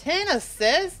 10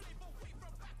 assists?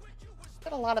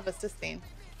 Got a lot of assisting.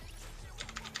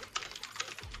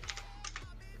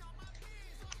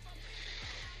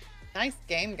 Nice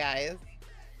game, guys.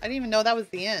 I didn't even know that was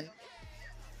the end.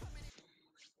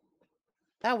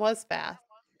 That was fast.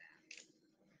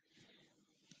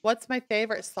 What's my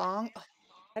favorite song? Oh,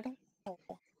 I don't know.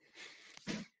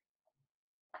 I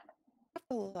have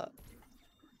to look.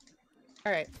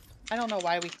 All right. I don't know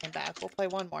why we came back. We'll play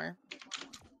one more.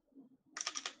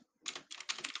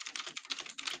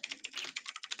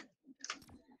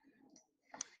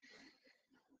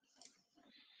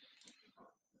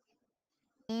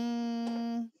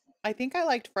 I think I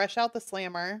liked Fresh Out the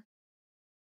Slammer.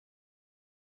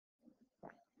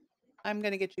 I'm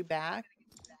gonna get you back.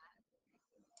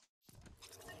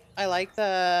 I like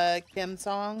the Kim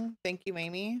song. Thank you,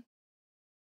 Amy.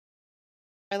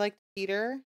 I liked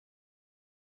Peter.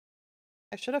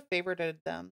 I should have favorited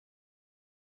them.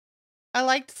 I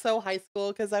liked So High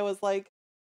School because I was like,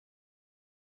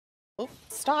 oh,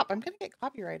 stop. I'm gonna get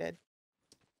copyrighted.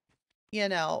 You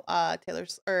know,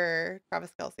 Taylor's or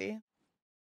Travis Kelce.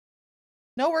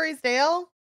 No worries, Dale.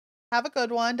 Have a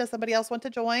good one. Does somebody else want to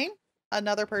join?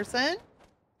 Another person?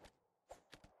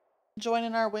 Join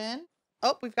in our win.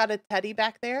 Oh, we've got a Teddy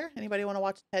back there. Anybody want to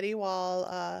watch Teddy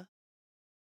while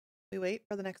we wait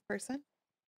for the next person?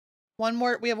 One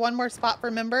more. We have one more spot for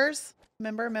members.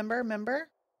 Member.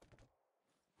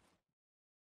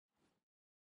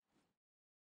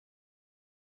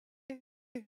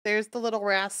 There's the little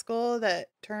rascal that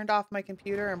turned off my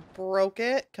computer and broke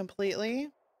it completely.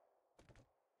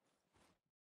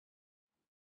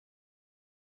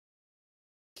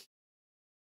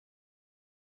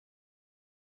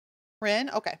 Ren?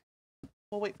 Okay.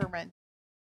 We'll wait for Ren.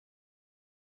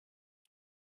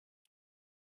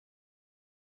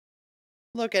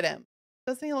 Look at him.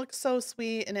 Doesn't he look so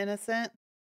sweet and innocent?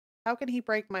 How can he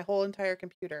break my whole entire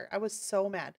computer? I was so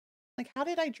mad. Like, how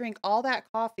did I drink all that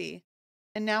coffee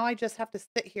and now I just have to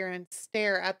sit here and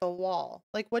stare at the wall?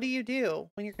 Like, what do you do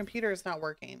when your computer is not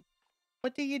working?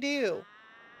 What do you do?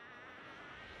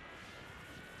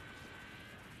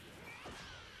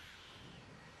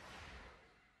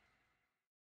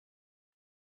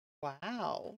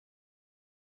 Wow.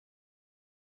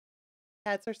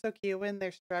 Cats are so cute when they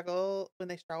struggle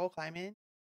climbing.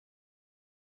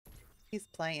 He's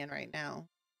playing right now.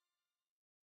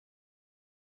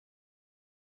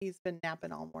 He's been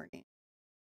napping all morning.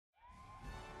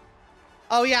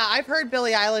 Oh yeah, I've heard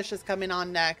Billie Eilish is coming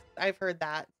on next. I've heard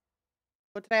that.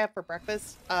 What did I have for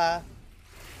breakfast?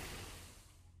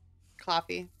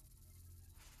 Coffee.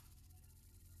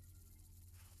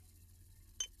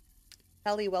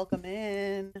 Kelly, welcome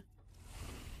in.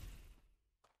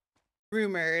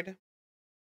 Rumored.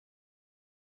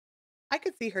 I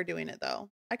could see her doing it though.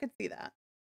 I could see that.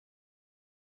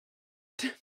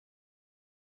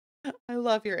 I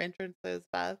love your entrances,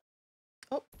 Beth.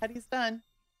 Oh, Teddy's done.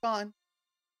 Gone.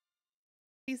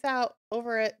 Peace out.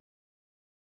 Over it.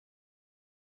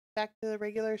 Back to the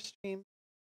regular stream.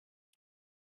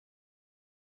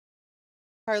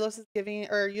 Carlos is giving,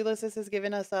 or Ulysses is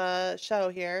giving us a show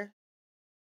here.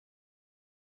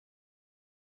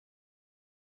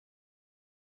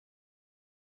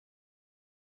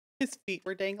 His feet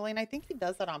were dangling. I think he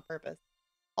does that on purpose.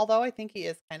 Although I think he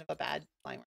is kind of a bad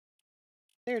climber.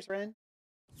 There's Ren.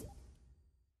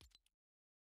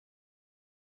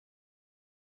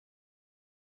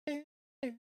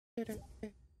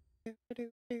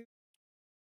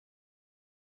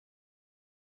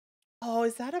 Oh,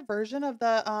 is that a version of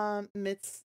the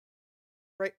Mitz,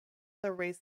 right?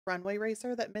 The runway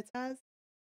racer that Mitz has?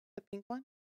 The pink one?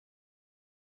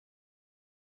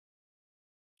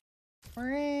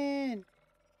 We're in.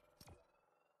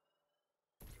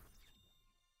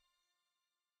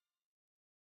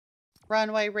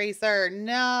 Runway racer.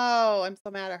 No, I'm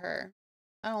so mad at her.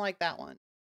 I don't like that one.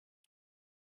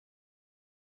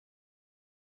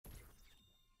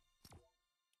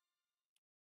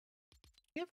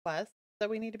 We have quests that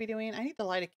we need to be doing. I need to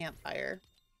light a campfire.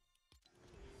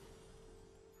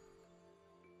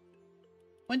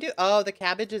 Oh, the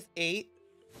cabbage is 8.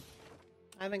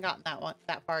 I haven't gotten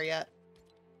that far yet.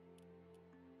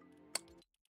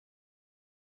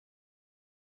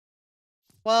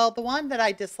 Well, the one that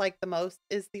I dislike the most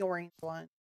is the orange one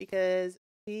because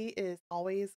he is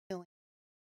always killing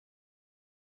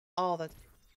all the time.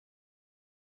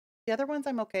 The other ones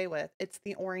I'm okay with. It's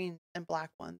the orange and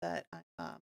black one that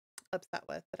I'm upset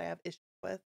with, that I have issues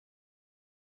with.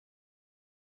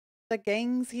 The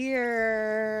gang's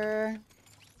here.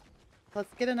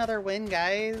 Let's get another win,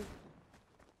 guys.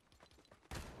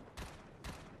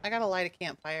 I gotta light a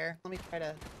campfire. Let me try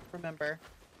to remember.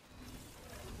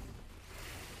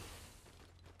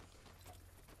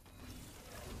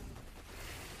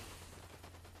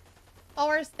 Oh,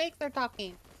 our snakes are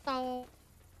talking. So...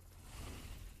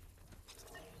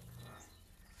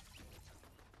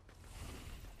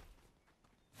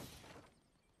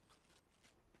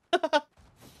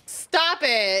 Stop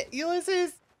it,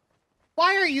 Ulysses.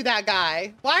 Why are you that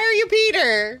guy? Why are you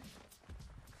Peter?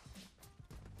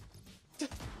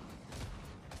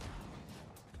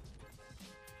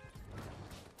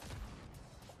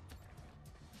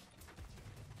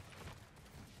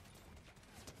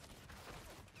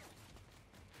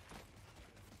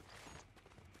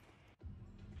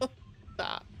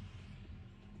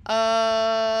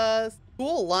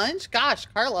 lunch? Gosh,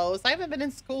 Carlos, I haven't been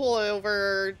in school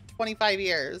over 25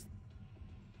 years.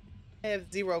 I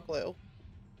have zero clue.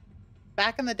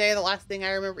 Back in the day, the last thing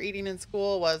I remember eating in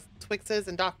school was Twixes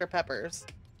and Dr. Peppers.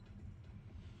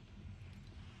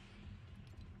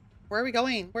 Where are we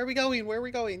going? Where are we going? Where are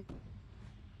we going?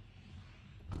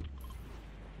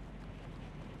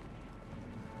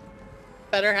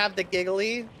 Better have the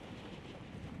giggly.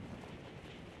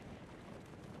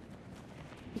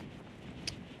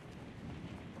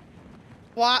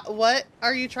 What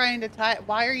are you trying to type?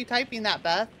 Why are you typing that,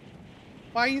 Beth?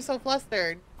 Why are you so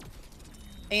flustered?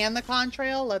 And the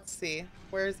contrail? Let's see.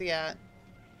 Where is he at?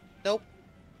 Nope.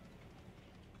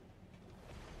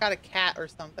 Got a cat or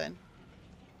something.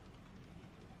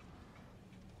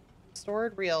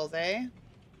 Stored reels, eh?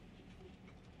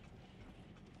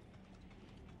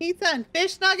 Pizza and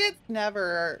fish nuggets?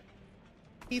 Never.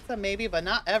 Pizza maybe, but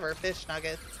not ever fish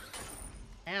nuggets.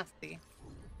 Nasty.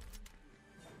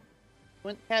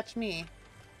 Wouldn't catch me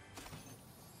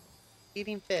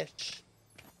eating fish.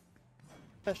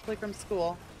 Especially from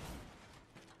school.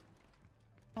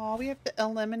 Oh, we have to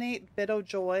eliminate Bido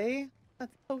Joy?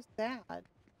 That's so sad. I'm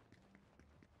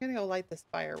gonna go light this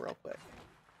fire real quick.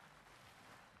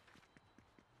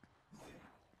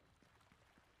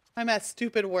 I'm at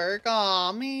stupid work.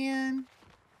 Aw, man.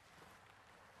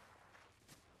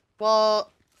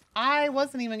 Well, I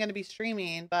wasn't even going to be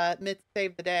streaming, but Mitch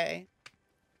saved the day.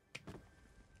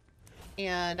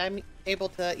 And I'm able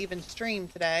to even stream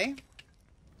today.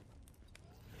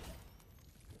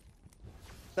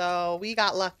 So we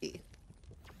got lucky.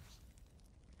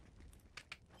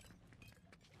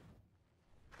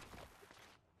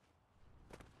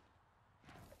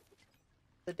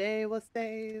 The day was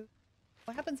saved.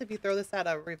 What happens if you throw this at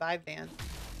a revive dance?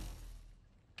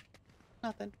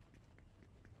 Nothing.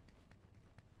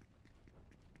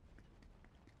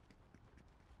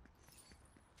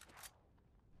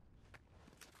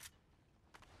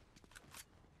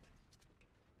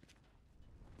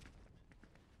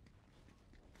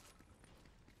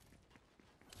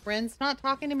 Rin's not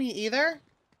talking to me either.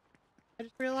 I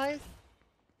just realized.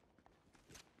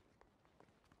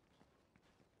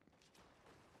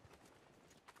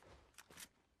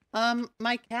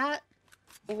 My cat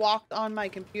walked on my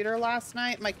computer last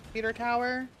night, my computer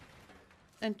tower,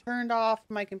 and turned off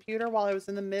my computer while I was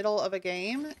in the middle of a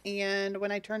game. And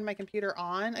when I turned my computer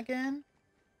on again,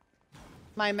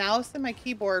 my mouse and my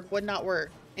keyboard would not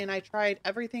work. And I tried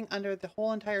everything under the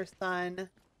whole entire sun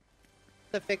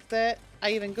to fix it.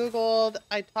 I even Googled,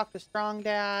 I talked to Strong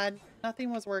Dad,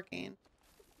 nothing was working.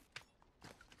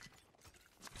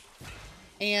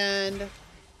 And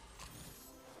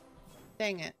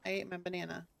dang it, I ate my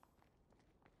banana.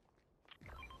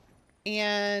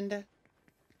 And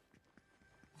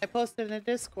I posted in a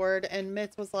Discord and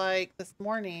Mitz was like, this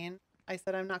morning, I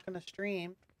said I'm not going to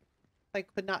stream. I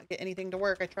could not get anything to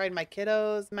work. I tried my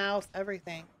kiddos, mouse,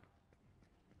 everything.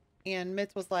 And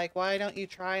Mitz was like, why don't you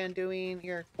try undoing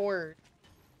your cord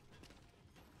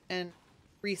and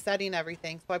resetting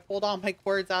everything? So I pulled all my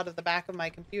cords out of the back of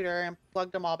my computer and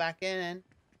plugged them all back in.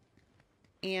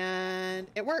 And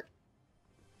it worked.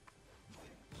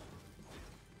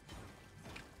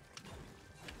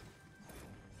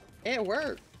 It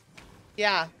worked.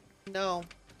 Yeah, no.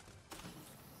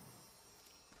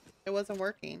 It wasn't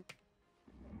working.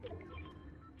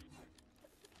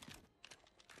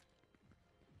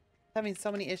 Having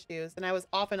so many issues, and I was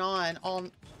off and on all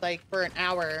like for an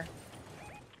hour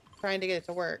trying to get it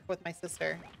to work with my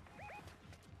sister.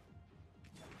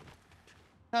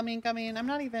 Coming. I'm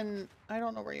not even, I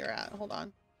don't know where you're at. Hold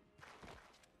on.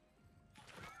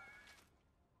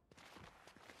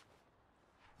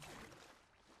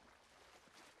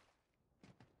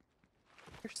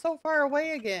 You're so far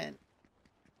away again.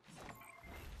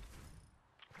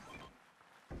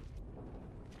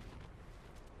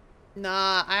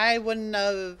 Nah, I wouldn't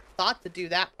have thought to do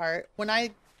that part. When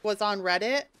I was on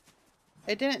Reddit,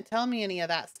 it didn't tell me any of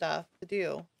that stuff to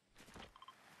do.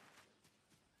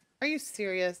 Are you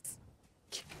serious?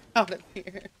 Get out of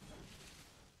here.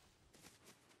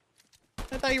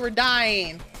 I thought you were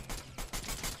dying.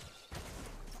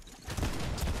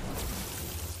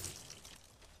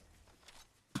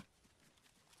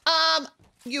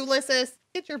 Ulysses,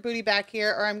 get your booty back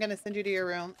here or I'm gonna send you to your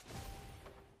room.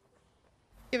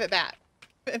 Give it back.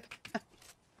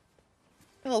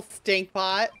 Little stink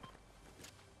pot.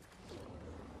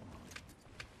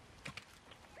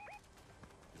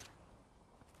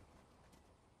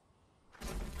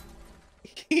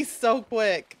 He's so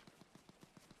quick.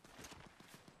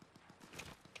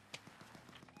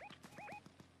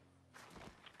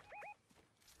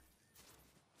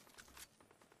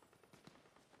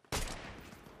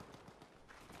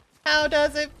 How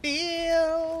does it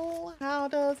feel? How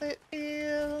does it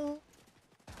feel?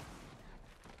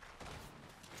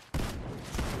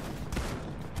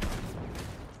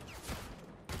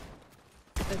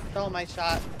 I stole my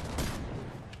shot.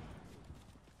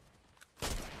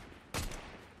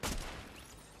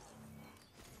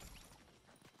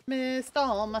 Missed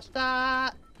all my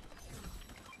shot.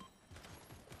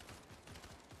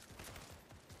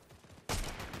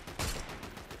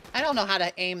 I don't know how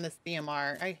to aim this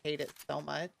DMR. I hate it so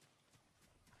much.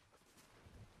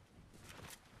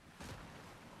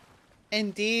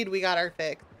 Indeed, we got our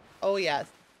fix. Oh, yes.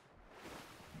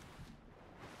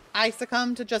 I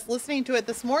succumbed to just listening to it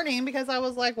this morning because I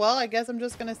was like, well, I guess I'm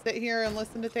just going to sit here and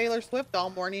listen to Taylor Swift all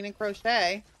morning and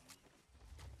crochet.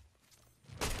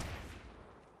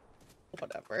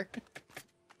 Whatever.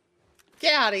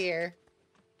 Get out of here.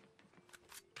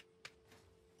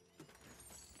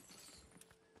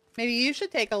 Maybe you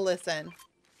should take a listen.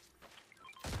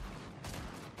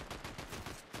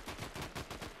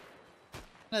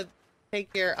 I'm gonna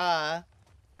take your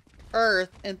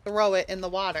earth and throw it in the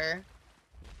water.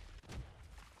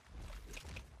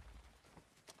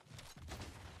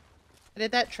 I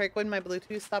did that trick when my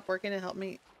Bluetooth stopped working and helped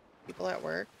me people at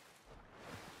work.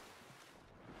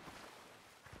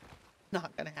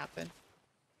 Not gonna happen.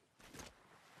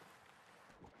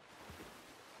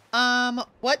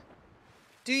 What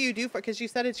do you do for, because you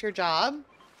said it's your job?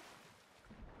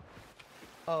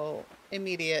 Oh,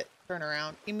 immediate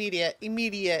turnaround. Immediate.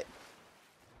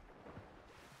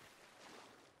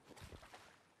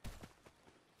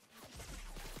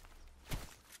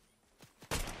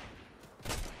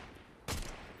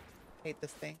 Hate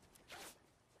this thing.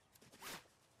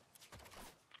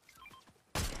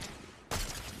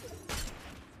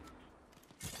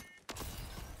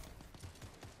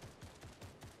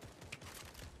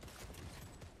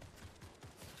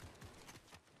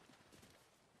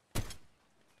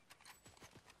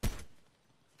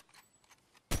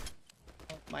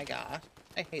 Oh my gosh.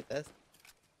 I hate this.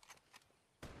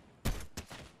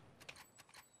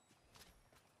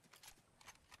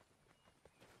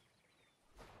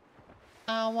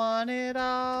 I want it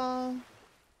all.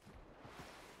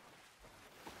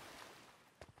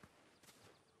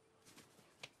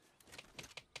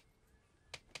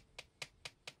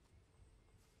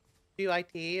 Do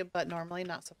IT, but normally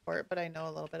not support, but I know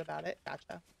a little bit about it.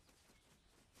 Gotcha.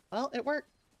 Well, it worked.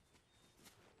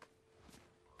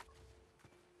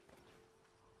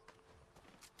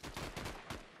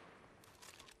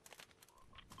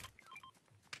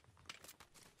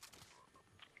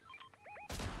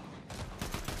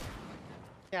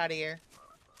 Get out of here.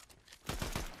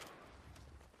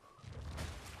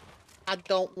 I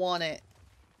don't want it.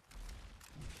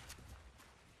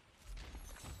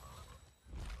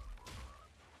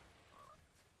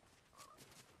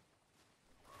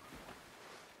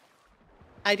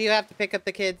 I do have to pick up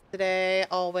the kids today,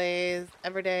 always,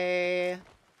 every day.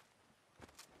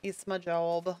 It's my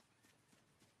job.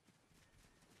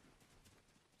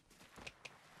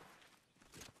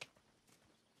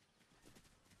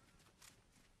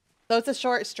 So it's a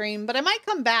short stream, but I might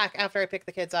come back after I pick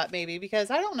the kids up, maybe, because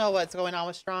I don't know what's going on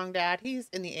with Strong Dad. He's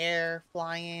in the air,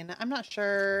 flying. I'm not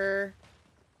sure.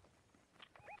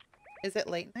 Is it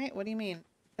late night? What do you mean?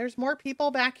 There's more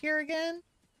people back here again?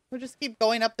 We'll just keep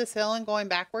going up this hill and going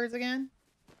backwards again?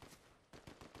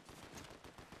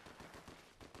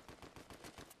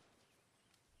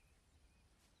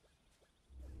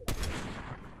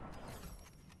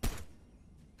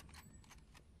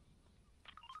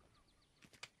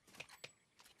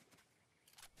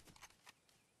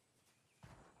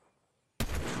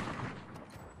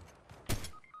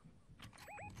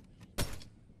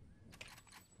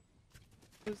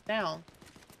 Who's down?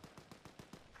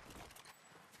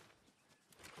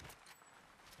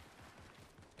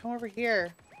 Come over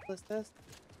here. What's this?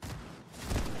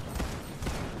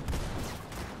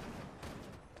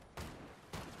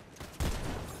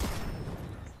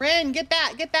 Ren, get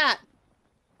that! Get that!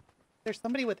 There's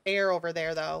somebody with air over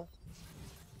there, though.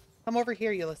 Come over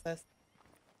here, Ulysses.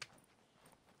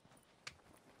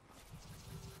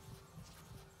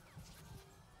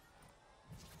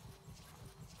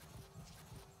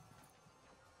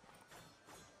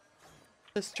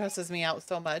 This stresses me out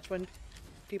so much when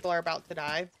people are about to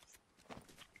die.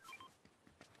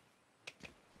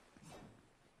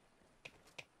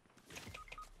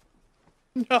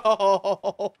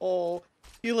 No!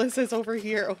 Ulysses over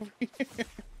here, over here.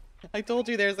 I told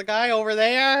you there's a guy over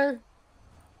there.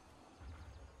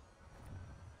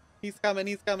 He's coming,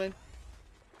 he's coming.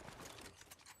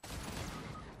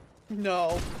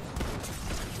 No.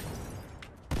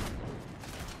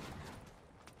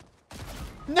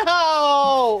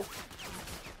 No!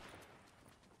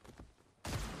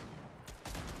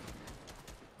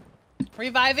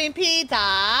 Reviving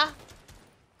Pita.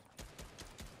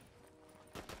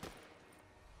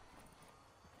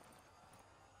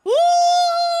 Woo!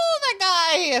 That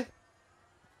guy!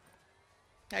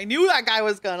 I knew that guy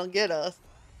was gonna get us.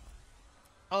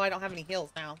 Oh, I don't have any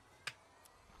heals now.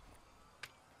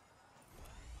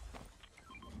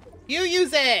 You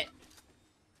use it!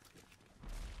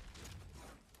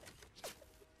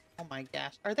 Oh my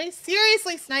gosh. Are they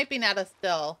seriously sniping at us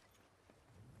still?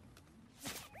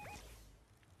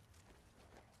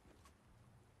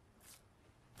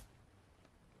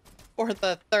 For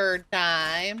the third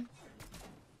time.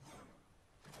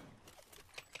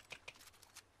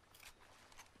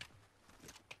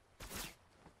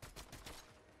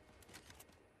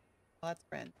 Oh, that's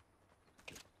Brent.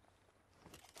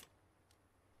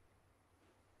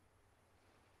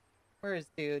 Where is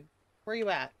dude? Where you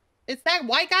at? Is that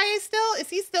white guy is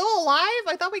he still alive?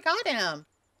 I thought we got him.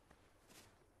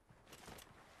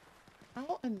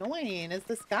 How annoying is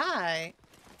this guy?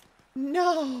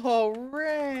 No,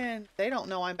 Ren. They don't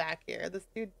know I'm back here. This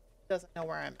dude doesn't know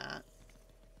where I'm at.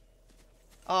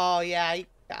 Oh, yeah, you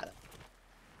got it.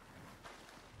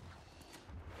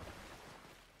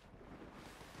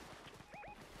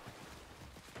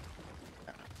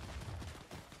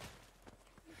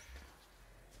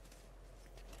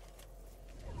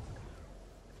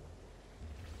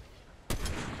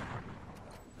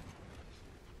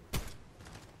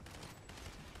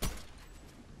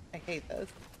 I hate this.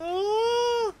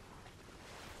 Oh!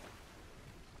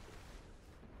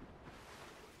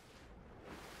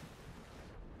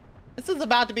 This is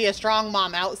about to be a strong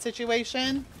mom out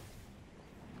situation.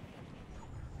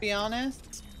 To be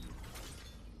honest.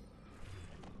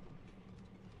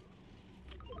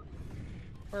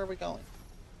 Where are we going?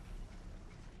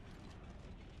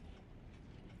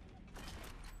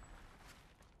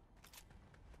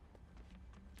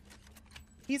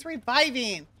 He's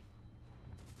reviving.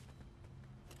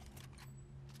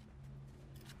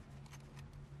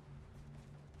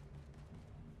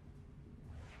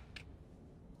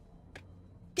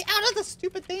 Get out of the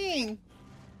stupid thing.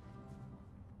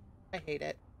 I hate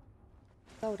it.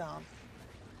 So dumb.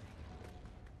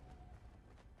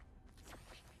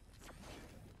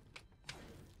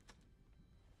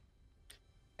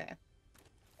 Okay.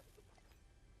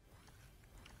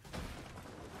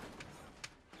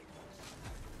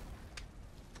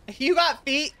 You got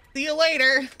feet. See you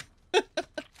later.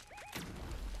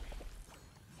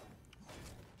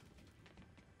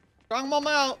 Strong mom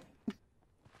out.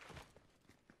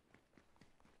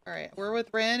 All right, we're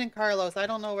with Rin and Carlos. I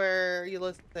don't know where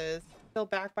Ulysses is. Still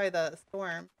back by the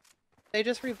storm. They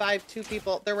just revived 2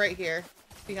 people. They're right here.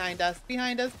 Behind us.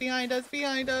 Behind us. Behind us.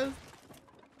 Behind us.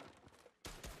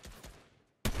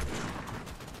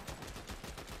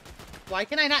 Why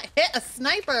can I not hit a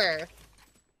sniper?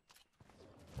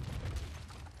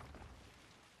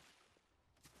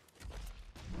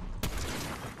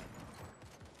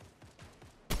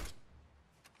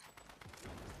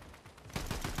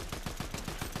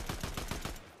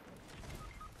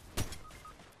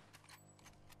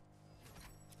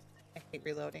 I hate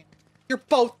reloading. You're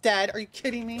both dead. Are you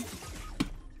kidding me?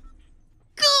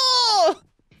 Go!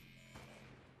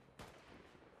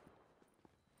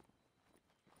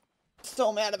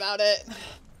 So mad about it.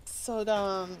 So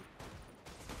dumb.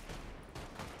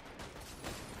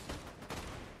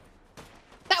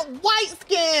 That white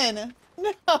skin!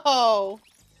 No!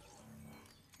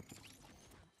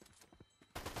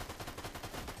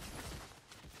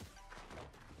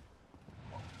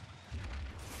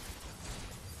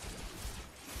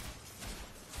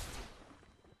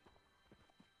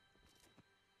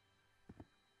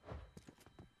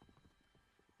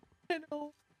 I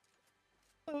know.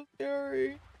 So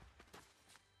scary.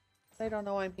 They don't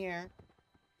know I'm here.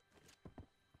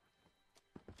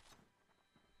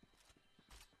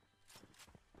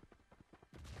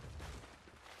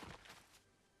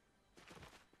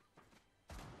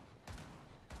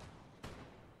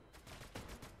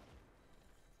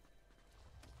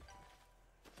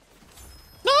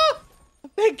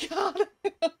 They got him.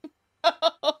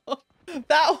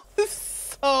 That was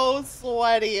so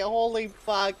sweaty. Holy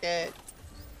bucket.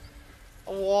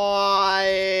 What?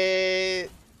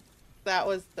 That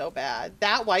was so bad.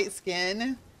 That white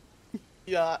skin.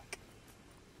 Yuck.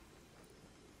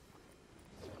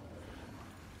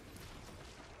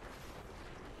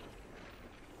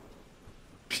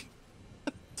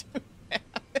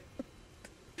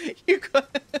 You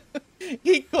couldn't,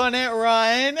 he couldn't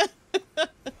run.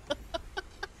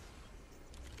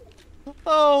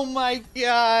 Oh my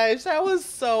gosh, that was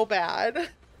so bad.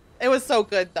 It was so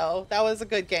good, though. That was a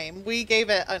good game. We gave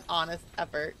it an honest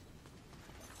effort.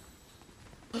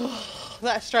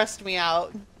 That stressed me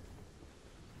out.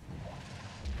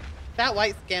 That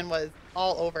white skin was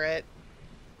all over it.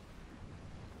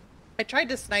 I tried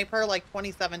to snipe her like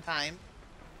 27 times.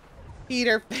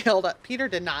 Peter failed. Peter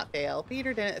did not fail.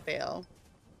 Peter didn't fail.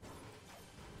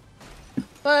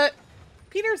 But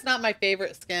Peter's not my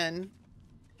favorite skin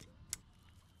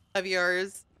of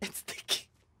yours. It's the...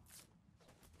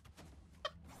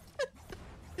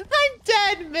 I'm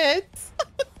dead, Mitts.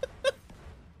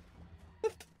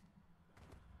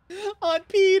 On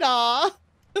Peter.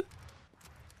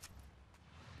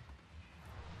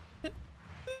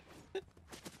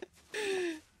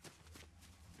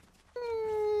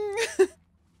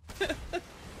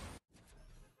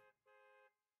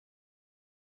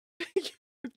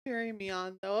 You're cheering me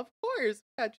on, though. Of course.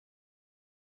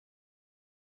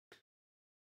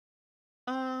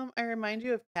 I remind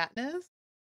you of Katniss.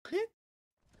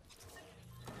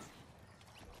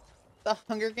 The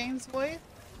Hunger Games voice.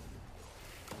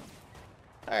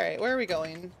 All right, where are we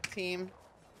going, team?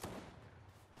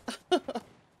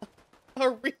 A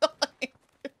real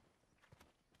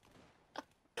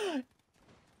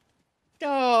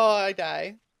Oh, I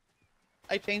die.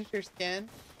 I changed your skin.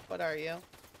 What are you?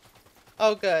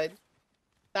 Oh, good.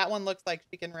 That one looks like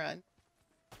she can run.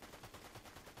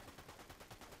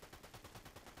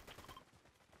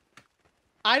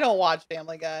 I don't watch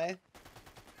Family Guy.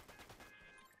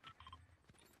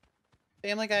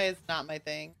 Family Guy is not my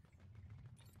thing.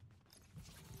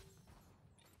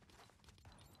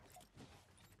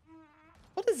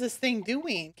 What is this thing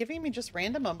doing? Giving me just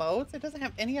random emotes? It doesn't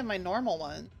have any of my normal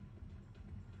ones.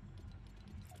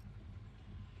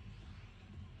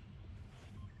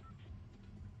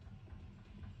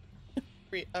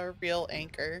 A real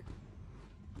anchor.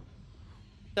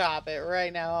 Stop it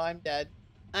right now. I'm dead.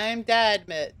 I'm dead,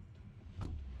 Mitt.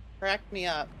 Crack me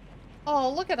up. Oh,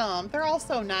 look at them. They're all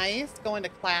so nice. Going to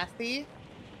classy.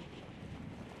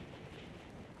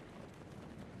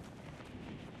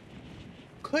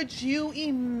 Could you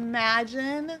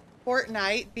imagine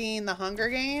Fortnite being the Hunger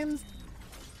Games?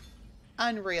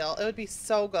 Unreal. It would be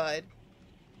so good.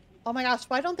 Oh my gosh,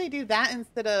 why don't they do that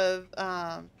instead of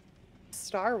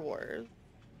Star Wars?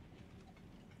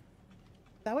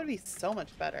 That would be so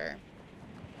much better.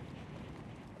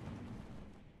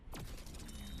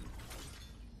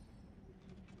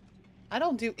 I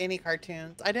don't do any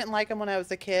cartoons. I didn't like them when I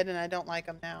was a kid, and I don't like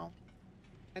them now.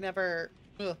 I never...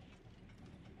 Ugh.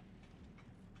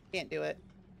 Can't do it.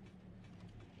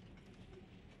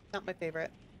 Not my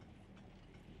favorite.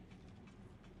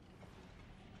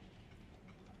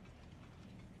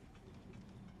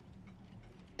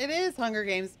 It is Hunger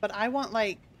Games, but I want,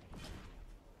 like...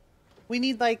 We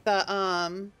need, like,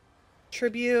 the,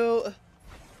 tribute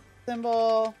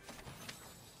symbol.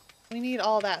 We need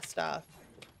all that stuff.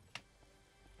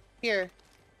 Here.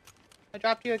 I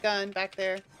dropped you a gun back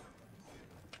there.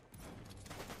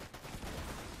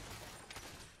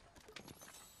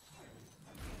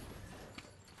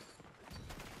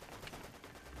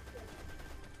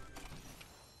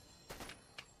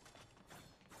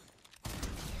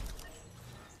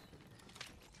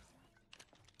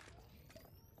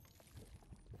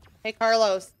 Hey,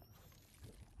 Carlos.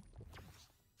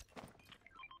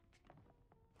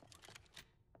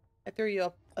 I threw you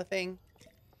up a thing.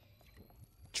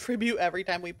 Tribute every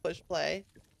time we push play.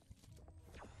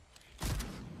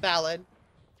 Valid.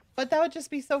 But that would just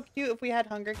be so cute if we had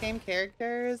Hunger Game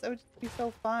characters. It would just be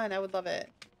so fun. I would love it.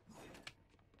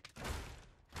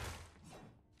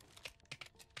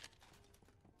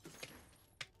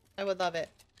 I would love it.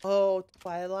 Oh,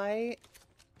 Twilight?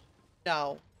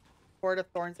 No. Court of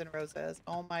Thorns and Roses.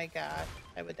 Oh my gosh.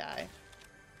 I would die.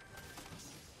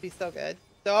 It'd be so good.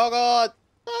 So good!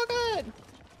 So good!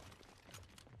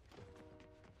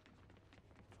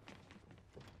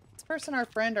 Is this person our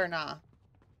friend or not?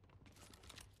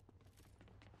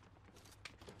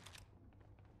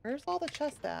 Where's all the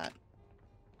chests at?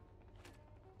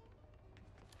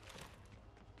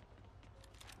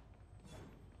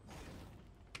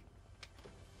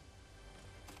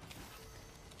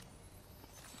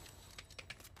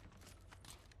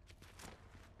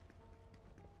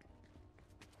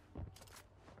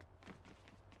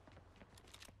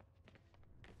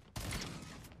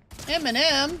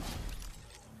 Eminem?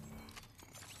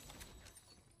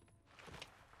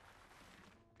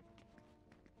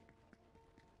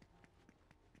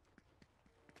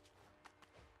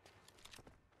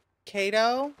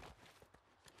 Kato?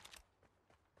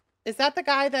 Is that the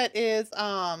guy that is,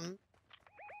 how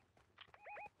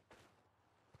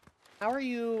are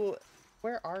you,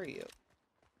 where are you?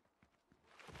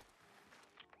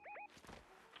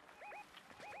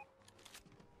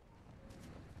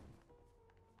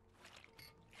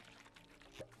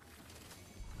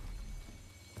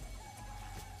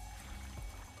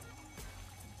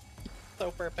 So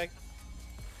perfect.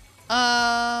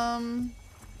 I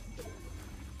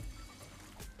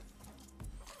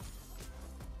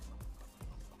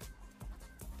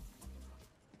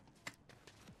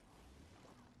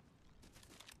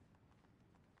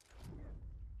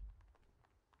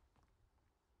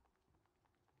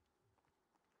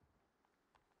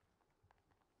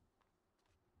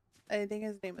think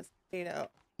his name is Potato.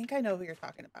 I think I know who you're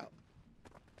talking about.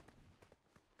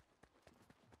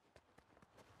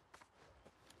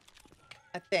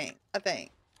 I think. It's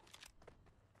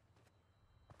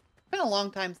been a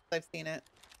long time since I've seen it.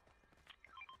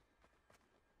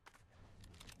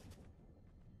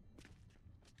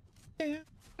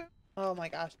 Oh my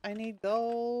gosh, I need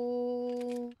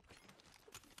gold.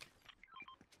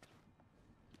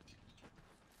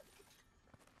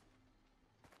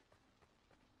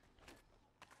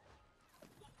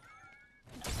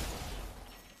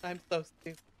 I'm so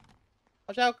stupid.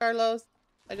 Watch out, Carlos.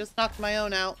 I just knocked my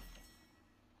own out.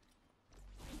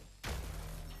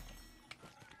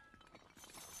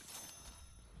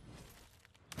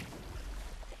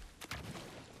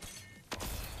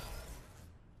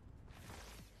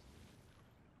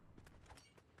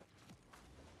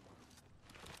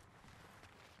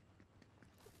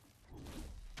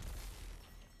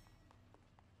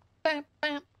 Bam,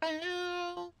 bam,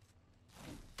 bam.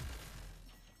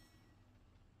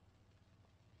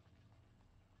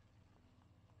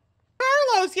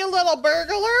 Carlos, you little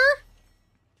burglar!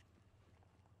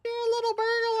 You're a little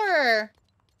burglar!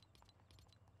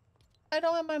 I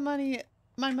don't have my money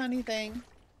thing.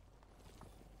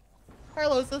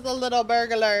 Carlos is a little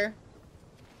burglar.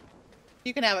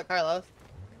 You can have it, Carlos.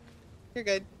 You're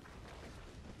good.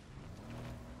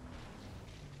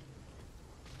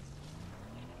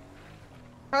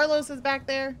 Carlos is back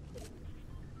there.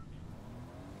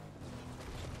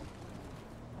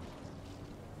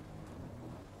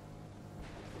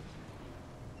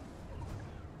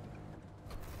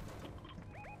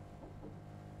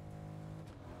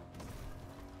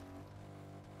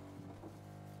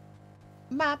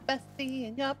 My bestie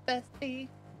and your bestie.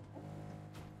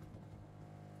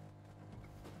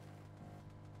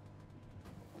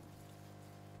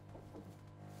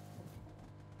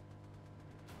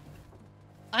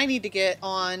 I need to get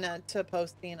on to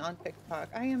posting on TikTok.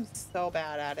 I am so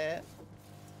bad at it.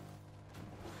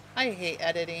 I hate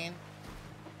editing.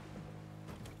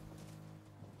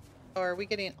 Oh, are we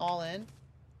getting all in?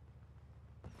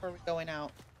 Or are we going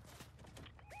out?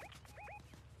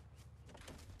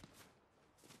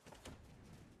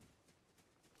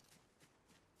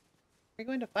 Are we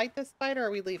going to fight this fight or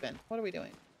are we leaving? What are we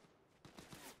doing?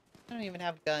 I don't even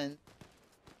have guns.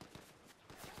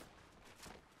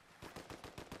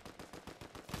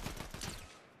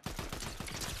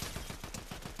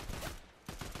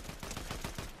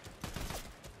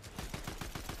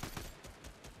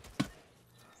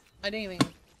 I didn't even...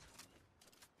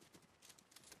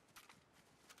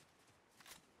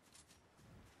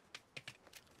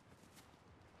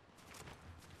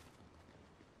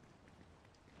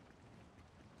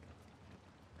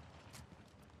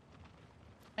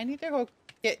 I need to go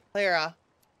get Clara.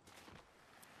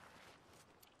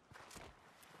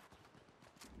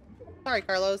 Sorry,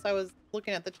 Carlos. I was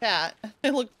looking at the chat.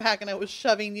 I looked back and I was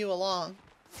shoving you along.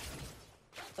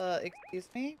 Excuse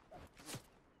me?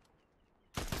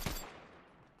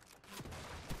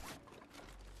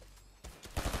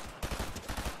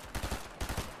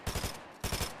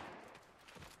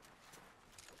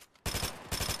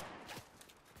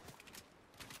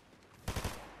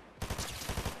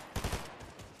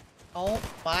 Oh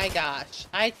my gosh.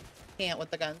 I can't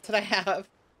with the guns that I have.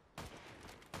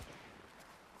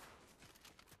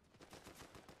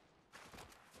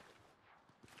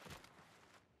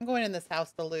 I'm going in this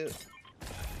house to loot.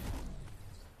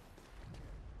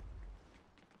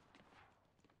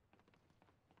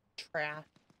 Trash.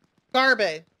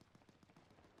 Garbage.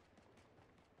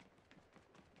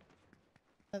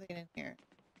 Nothing in here.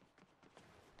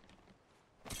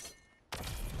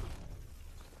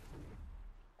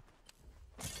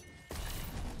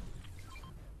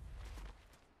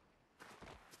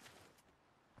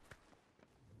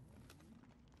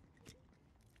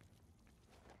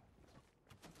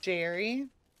 Jerry.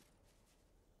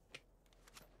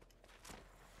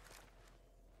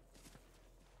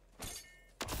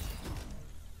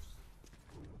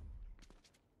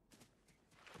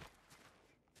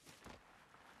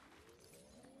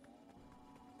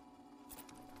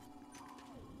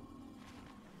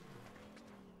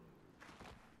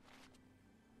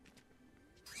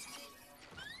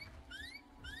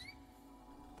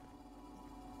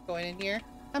 Going in here.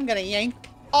 I'm gonna yank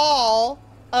all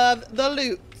of the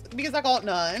loot because I got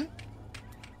none.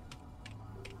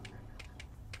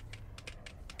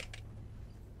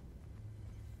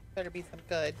 better be some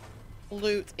good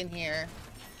loot in here.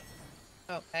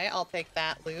 Okay, I'll take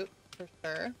that loot for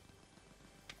sure.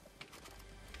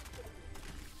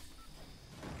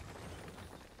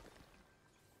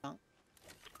 Oh.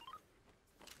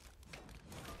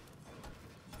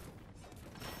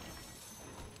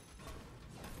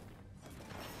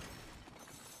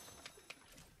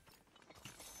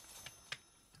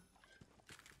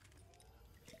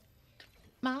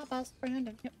 My best friend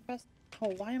and hip best.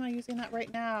 Oh, why am I using that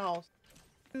right now?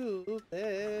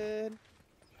 Stupid.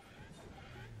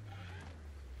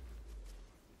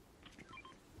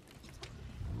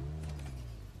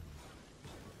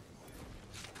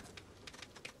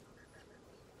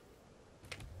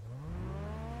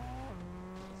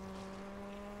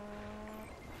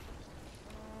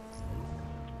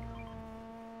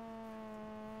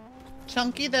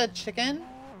 Chunky the chicken?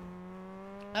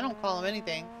 I don't call him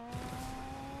anything.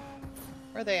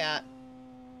 Where are they at?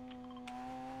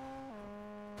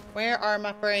 Where are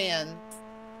my friends?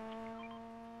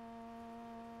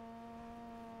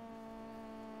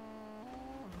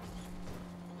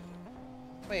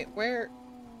 Wait, where?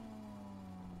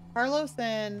 Carlos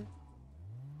and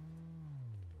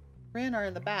Rin are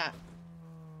in the back.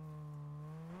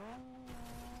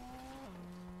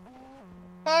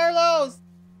 Carlos!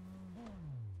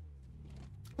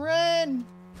 Rin!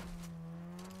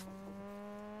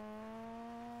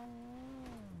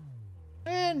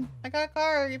 Rin! I got a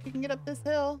car if you can get up this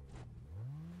hill.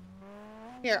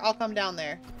 Here, I'll come down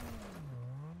there.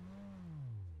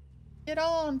 Get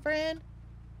on, friend.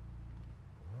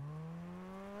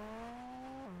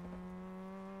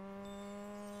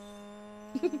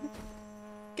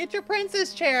 Get your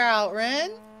princess chair out,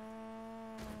 Ren.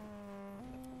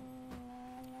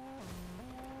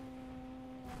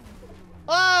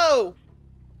 Oh!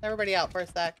 Everybody out for a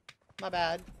sec. My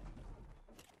bad.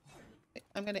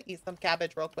 I'm gonna eat some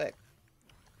cabbage real quick.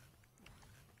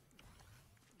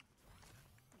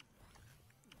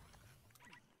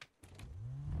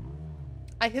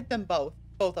 I hit them both.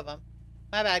 Both of them.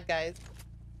 My bad, guys.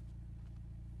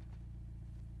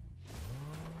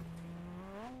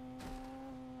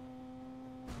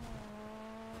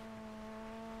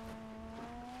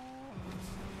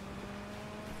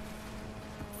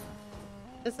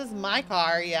 This is my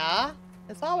car, yeah?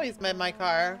 It's always been my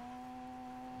car.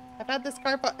 I've had this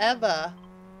car forever.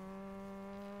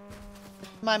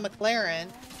 It's my McLaren.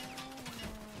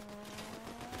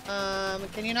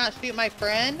 Can you not shoot my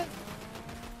friend?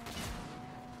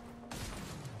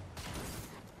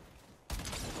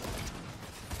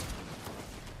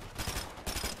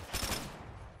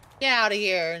 Get out of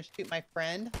here and shoot my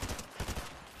friend.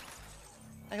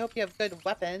 I hope you have good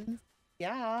weapons.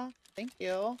 Yeah, thank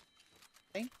you.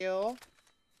 Thank you.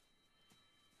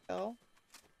 Go.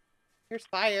 Here's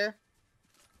fire.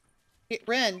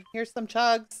 Ren, here's some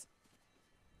chugs.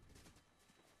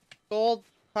 Gold,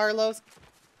 Carlos.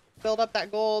 Build up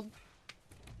that gold.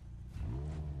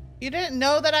 You didn't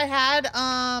know that I had,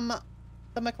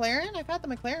 the McLaren? I've had the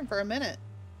McLaren for a minute.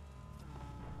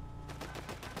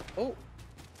 Oh.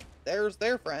 There's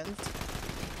their friends.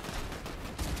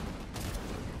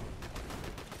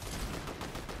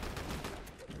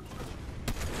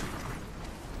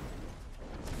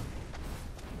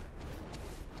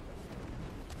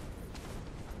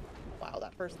 Wow,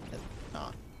 that person is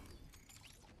not.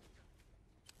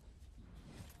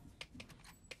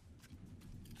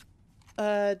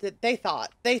 They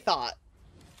thought.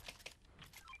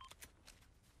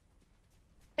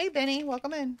 Hey, Benny,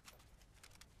 welcome in.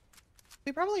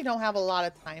 We probably don't have a lot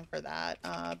of time for that,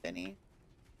 Benny.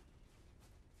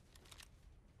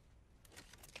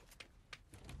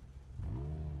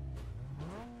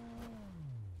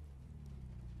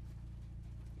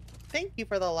 Thank you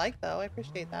for the like, though. I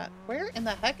appreciate that. Where in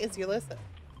the heck is Ulysses?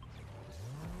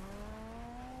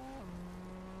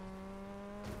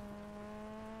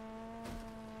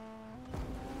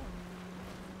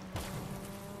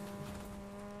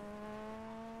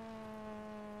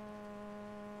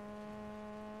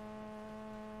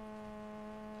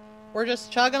 We're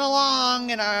just chugging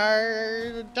along in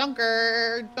our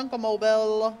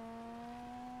junkamobile.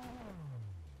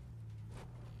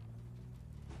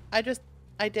 I just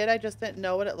didn't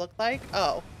know what it looked like.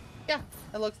 Oh, yeah,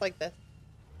 it looks like this.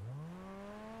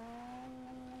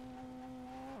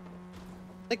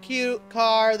 The cute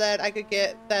car that I could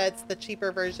get that's the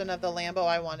cheaper version of the Lambo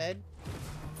I wanted.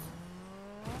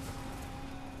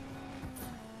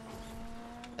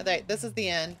 Okay, this is the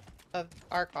end of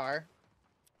our car.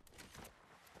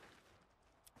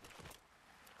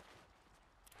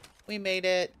 We made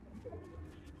it.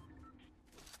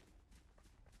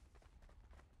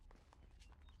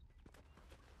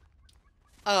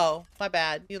 Oh.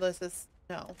 not bad. Ulysses,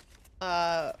 no.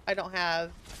 I don't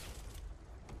have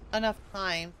enough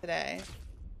time today.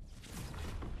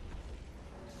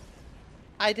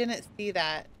 I didn't see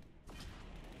that.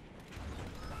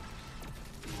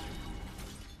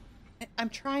 I'm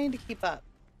trying to keep up.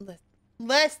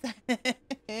 Listen.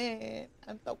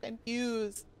 I'm so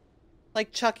confused.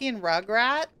 Like Chucky and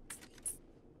Rugrats?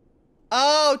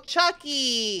 Oh,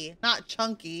 Chucky! Not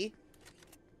Chunky.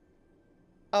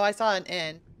 Oh, I saw an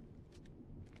N.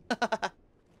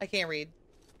 I can't read.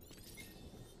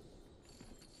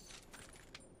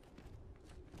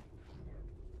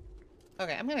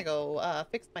 Okay, I'm gonna go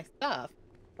fix my stuff.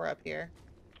 We're up here.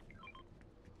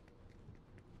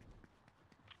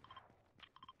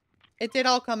 It did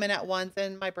all come in at once,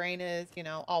 and my brain is, you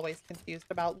know, always confused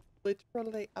about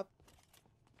literally up.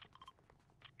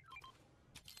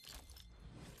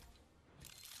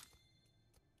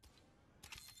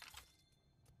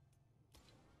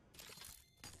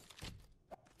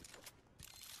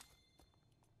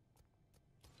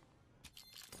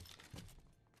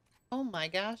 Oh my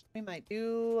gosh, we might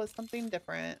do something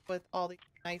different with all these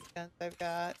nice guns I've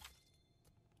got.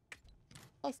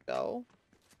 Let's go.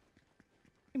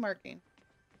 Keep marking.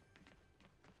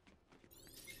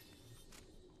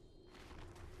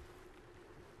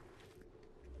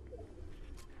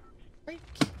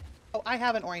 Oh, I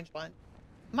have an orange one.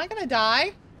 Am I gonna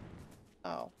die?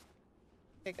 Oh.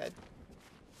 Okay, good.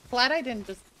 Glad I didn't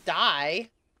just die.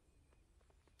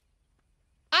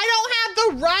 I don't have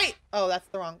the right... Oh, that's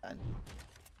the wrong gun.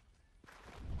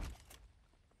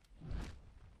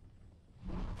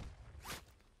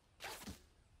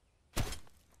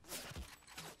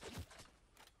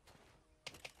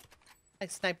 I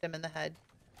sniped him in the head.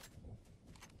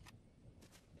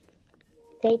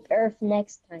 Take Earth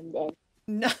next time, then.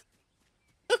 No.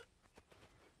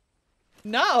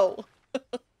 No.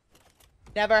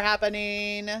 Never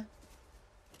happening.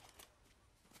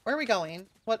 Where are we going?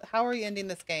 How are we ending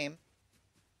this game?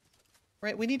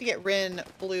 Right, we need to get Rin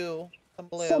blue. Some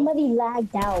blue. Somebody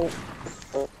lagged out.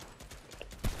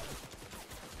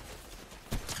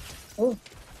 Oh.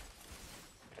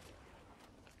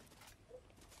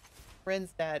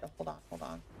 Rin's dead. Hold on, hold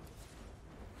on.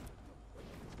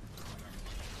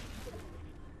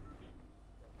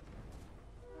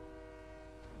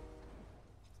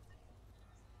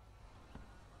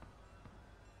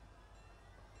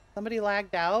 Somebody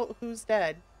lagged out? Who's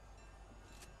dead?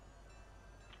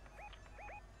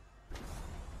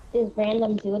 This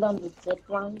random dude on the zip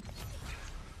line.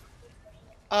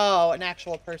 Oh, an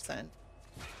actual person.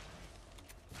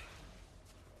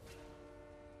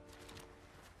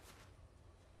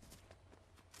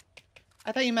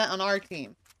 I thought you meant on our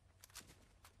team.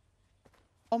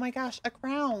 Oh my gosh, a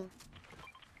crown.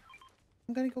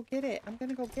 I'm gonna go get it. I'm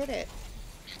gonna go get it.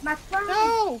 My crown!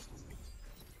 No!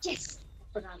 Yes!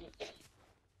 Put on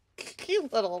it. You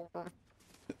little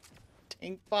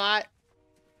tank bot.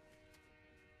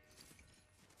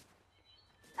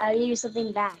 I'll give you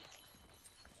something back.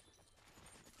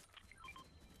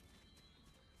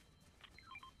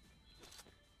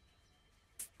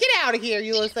 Get out of here,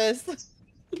 Ulysses.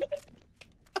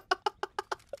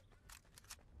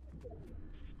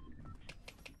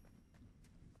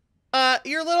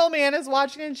 Your little man is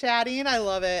watching and chatting. I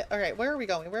love it. All right, where are we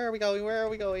going? Where are we going? Where are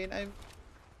we going?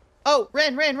 Oh,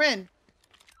 Ren.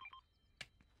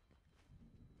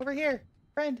 Over here.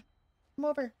 Friend, come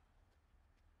over.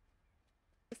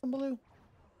 Get some blue.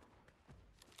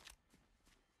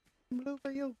 Some blue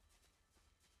for you.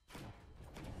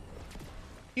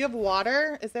 You have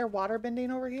water? Is there water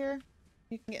bending over here?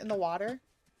 You can get in the water.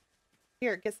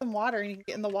 Here, get some water and you can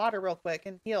get in the water real quick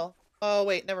and heal. Oh,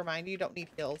 wait, never mind. You don't need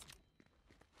heals.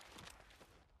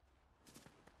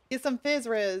 Get some fizz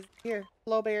riz. Here,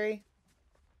 flowberry.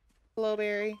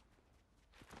 Flowberry.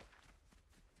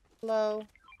 Flow.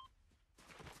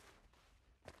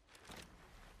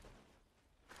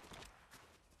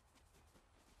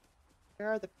 Where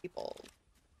are the people?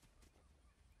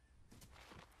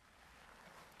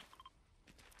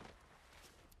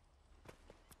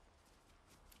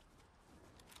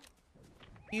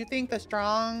 Do you think the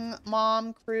Strong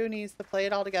Mom crew needs to play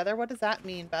it all together? What does that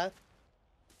mean, Beth?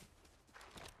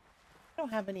 I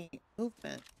don't have any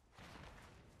movement.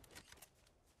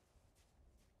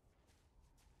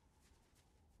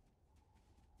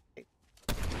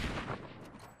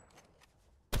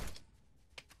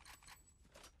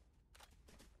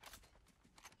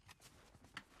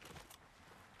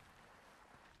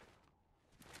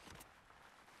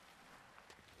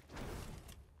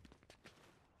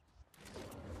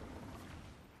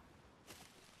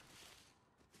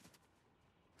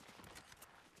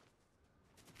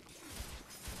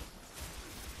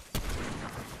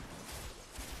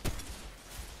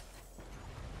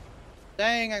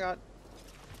 Dang, I got...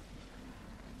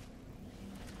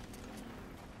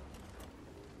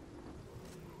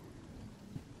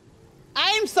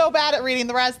 I'm so bad at reading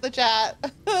the rest of the chat.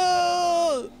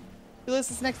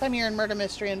 Ulysses, next time you're in Murder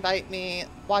Mystery, invite me.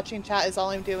 Watching chat is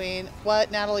all I'm doing. What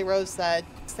Natalie Rose said.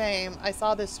 Same. I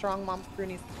saw this Strong Mom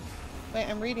Scroonies. Wait,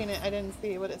 I'm reading it. I didn't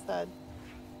see what it said.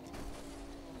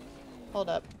 Hold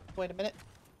up. Wait a minute.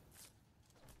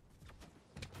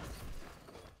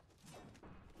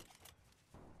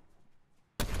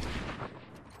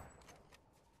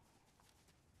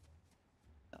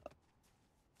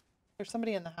 There's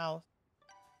somebody in the house.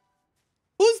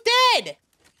 Who's dead?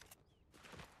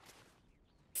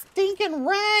 Stinking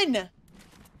Ren!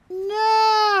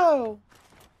 No!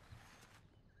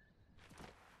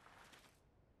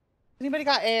 Anybody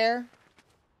got air?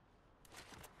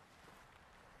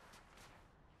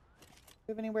 Do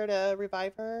you have anywhere to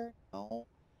revive her? No.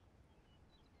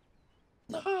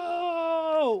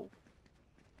 No!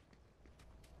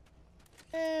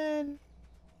 And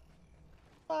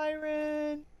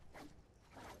Byron.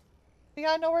 We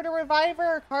got nowhere to revive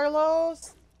her,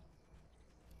 Carlos.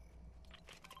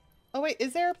 Oh wait,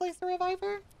 is there a place to revive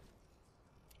her?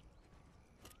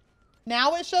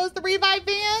 Now it shows the revive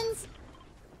vans?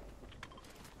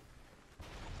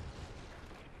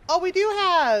 Oh, we do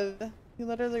have. You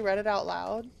literally read it out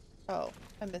loud. Oh,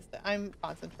 I missed it. I'm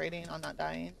concentrating on not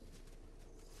dying.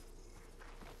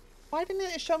 Why didn't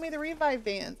it show me the revive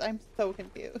vans? I'm so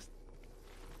confused.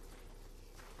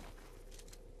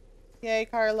 Yay,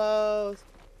 Carlos.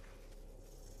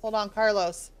 Hold on,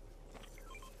 Carlos.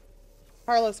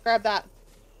 Carlos, grab that.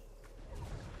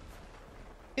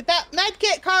 Get that med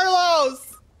kit,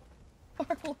 Carlos!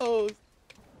 Carlos.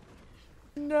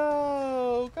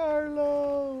 No,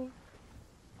 Carlos.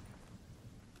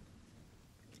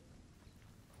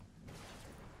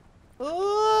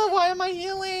 Oh, why am I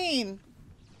healing?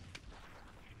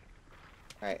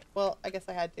 Alright, well, I guess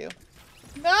I had to.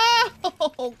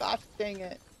 No! Gosh dang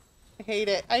it. I hate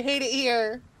it. I hate it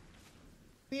here.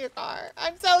 See your car.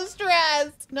 I'm so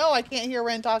stressed. No, I can't hear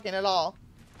Ren talking at all.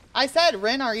 I said,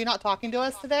 Ren, are you not talking to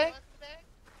us today?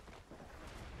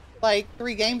 Like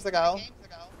 3 games ago.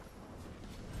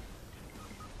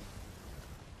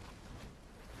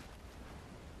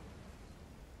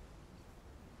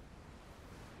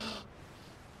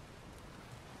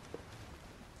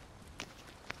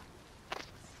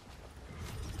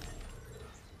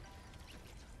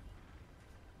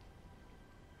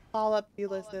 Call up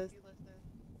Ulysses.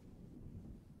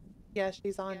 Yeah,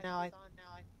 she's on now.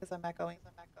 Because I'm echoing.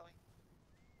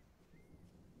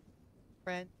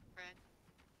 Ren.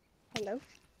 Hello?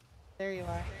 There you are.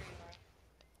 I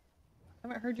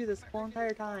haven't heard you this whole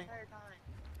entire time.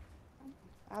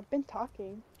 I've been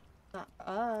talking. Not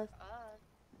us.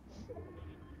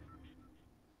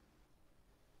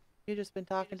 You've just been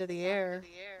talking to the air.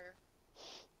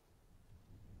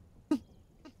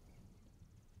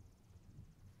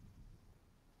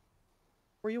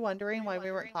 Were you wondering why we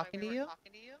weren't talking to you?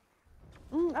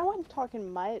 I wasn't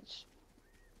talking much.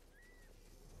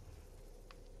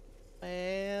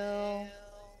 Well,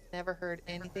 never heard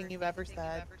anything you've ever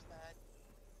said.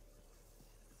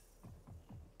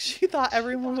 She thought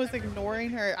everyone was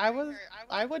ignoring her. I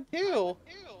would too.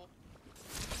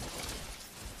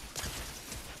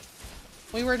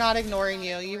 We were not ignoring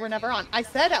you. You were never on. I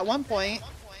said at one point,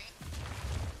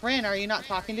 Ren, are you not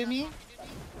talking to me?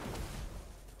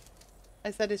 I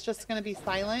said it's just gonna be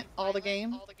silent all the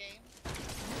game.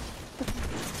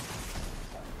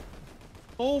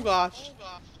 Oh gosh.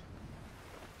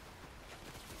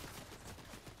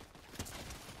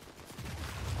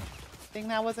 Think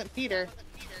that wasn't Peter.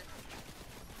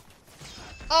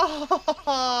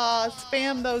 Oh,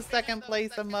 spam those second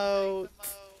place emotes.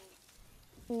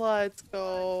 Let's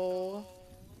go.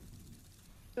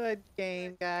 Good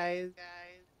game, guys.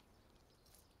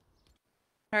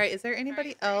 All right, is there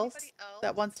anybody else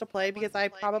that wants to play? Because I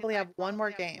probably have one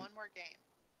more game.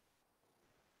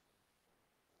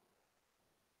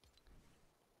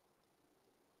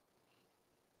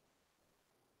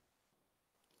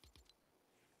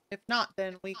 If not,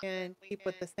 then we can keep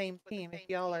with the same team if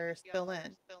y'all are still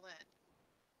in.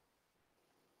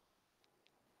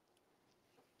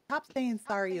 Stop saying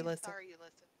sorry, Ulysses.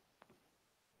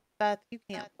 Beth, you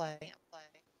can't play.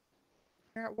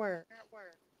 You're at work.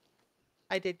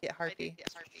 I did get Harpy.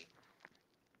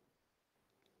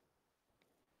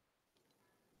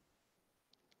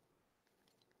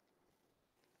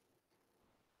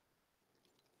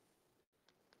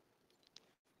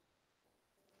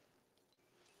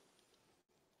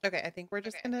 Okay, I think we're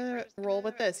just gonna roll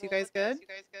with this. You guys good?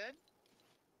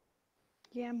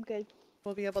 Yeah, I'm good.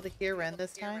 We'll be able to hear Ren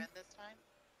this time.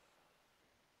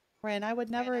 Ren, I would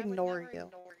never ignore you.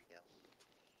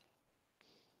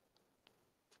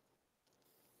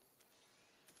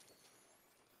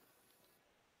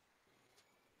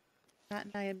 Matt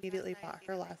and I immediately bought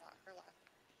her last.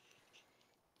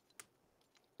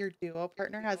 Your duo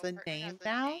partner has a name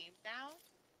now?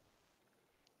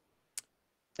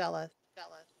 Jealous.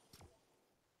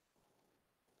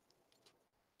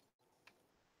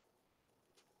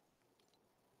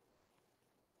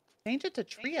 Change it to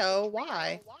trio.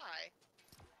 Why?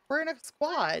 We're in a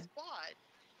squad.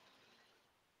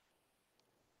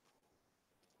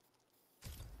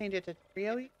 Change it to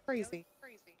trio. You crazy.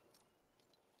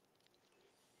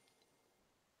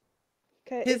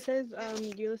 Okay, His- it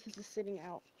says Ulysses is sitting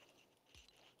out.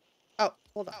 Oh,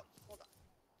 hold on.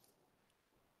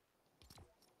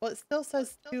 Well, it still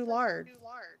says too large.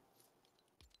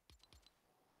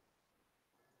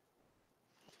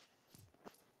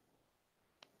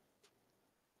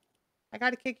 I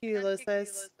gotta kick you,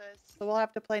 Ulysses. So we'll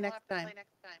have to play next time.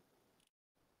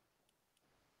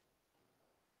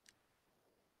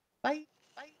 Bye.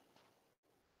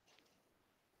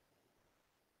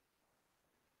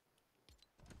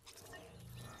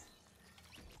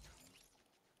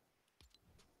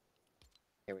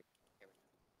 Here we go.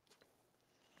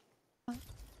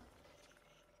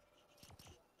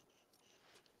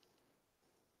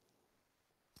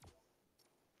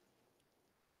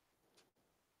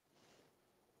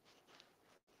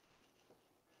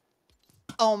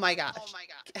 Oh my gosh.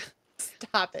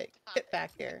 Stop it. Get back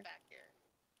here.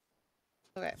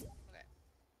 Okay.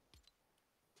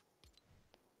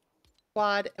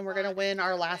 Squad, and we're gonna win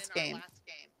our last game.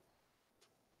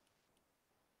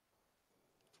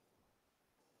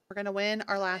 We're gonna win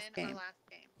our last game.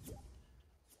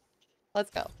 Let's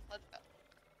go.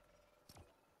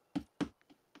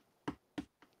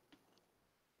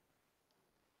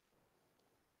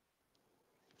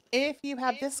 If you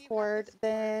have Discord,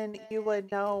 then you would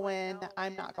know when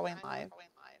I'm not going live.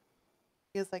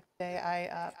 Because like today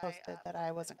I posted that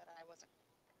I wasn't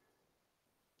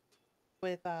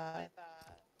with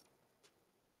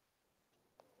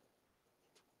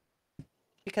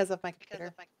because of my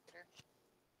computer.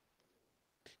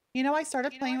 You know, I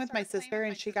started playing with my sister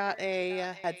and she got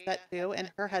a headset too, and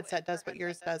her headset does what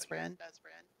yours does, Ren.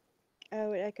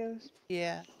 Oh, it echoes?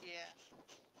 Yeah.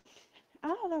 I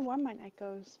don't know why mine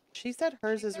echoes. She said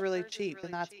hers is really cheap,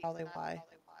 and that's probably why.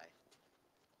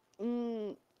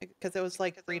 Because it was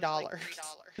like $3.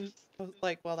 I was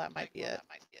like, well, that might be it.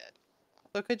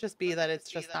 So it could just be that it's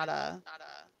just not a...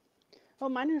 Well,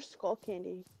 mine are skull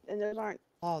candy, and those aren't.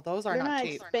 Oh, those are They're not not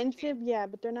cheap. expensive, yeah,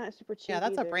 but they're not super cheap. Yeah,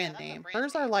 that's a either. brand name.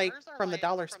 Hers are like from the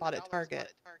dollar spot at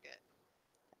Target.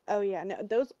 Oh yeah, no,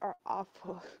 those are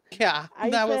awful. Yeah,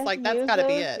 I that used was to like, that's use gotta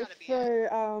be those it.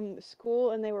 for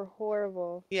school, and they were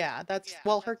horrible. Yeah, that's,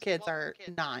 well, her kids are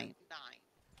 9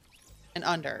 and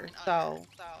under, so.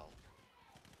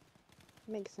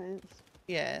 Makes sense.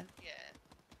 Yeah.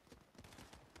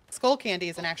 Skull Candy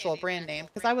is an actual brand name,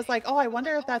 because I was like, oh, I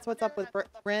wonder if that's what's up with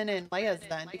Ren and Leia's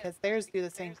then, because theirs do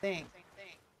the same thing.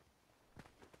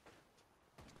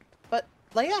 But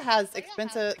Leia has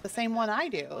expensive, the same one I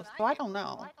do, so I don't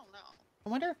know. I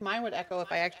wonder if mine would echo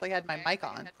if I actually had my mic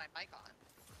on.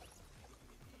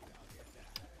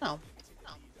 Oh.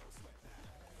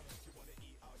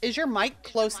 Is your mic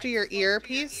close to your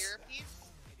earpiece?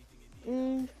 I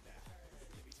mean,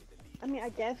 I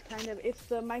guess kind of. It's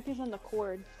the mic is on the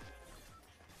cord.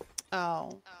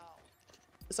 Oh.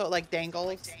 So it like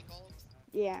dangles?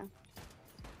 Yeah.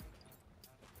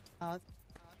 Oh.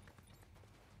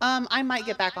 I might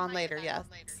get back on later, yes.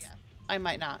 I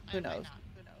might not. Who knows?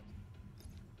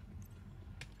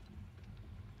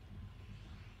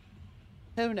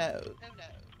 Who knows?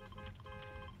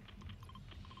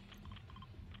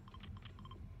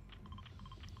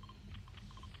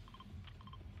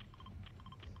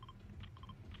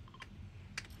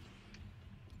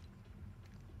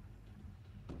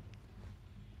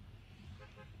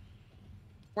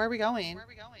 Where are we going?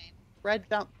 Red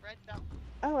jump.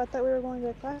 Oh, I thought we were going to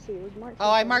the classy. It was marked.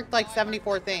 Oh, I marked like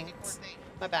 74 things.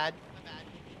 My bad.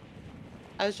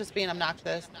 I was just being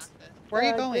obnoxious. Where are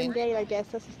you going? Gate, I guess.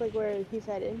 That's just like where he's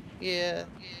headed. Yeah.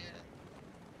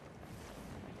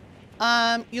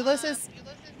 Ulysses,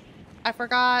 I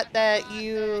forgot that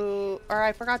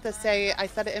I forgot to say, I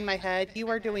said it in my head, you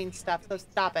are doing stuff, so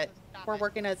stop it. We're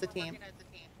working as a team.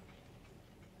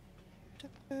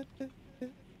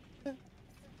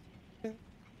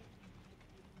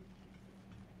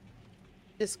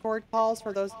 Discord calls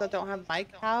for those that don't have mic.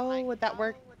 How would that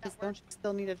work? Because don't you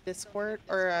still need a Discord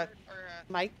or a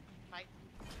mic?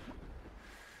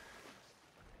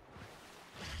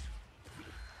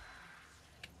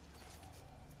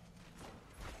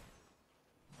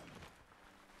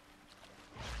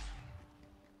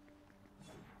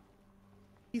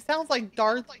 sounds like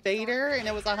Darth Vader and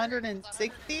it was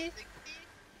 160?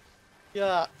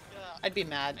 Yeah. I'd be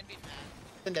mad.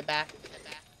 Send it back.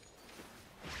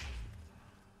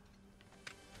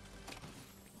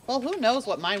 Well, who knows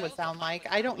what mine would sound like?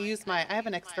 I don't use I have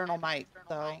an external mic,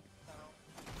 so.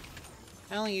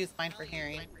 I only use mine for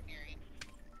hearing.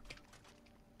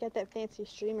 Got that fancy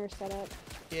streamer set up.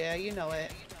 Yeah, you know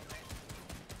it.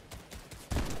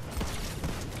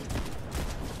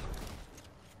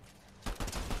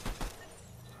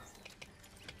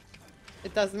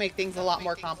 It does make things a lot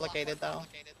more complicated, though.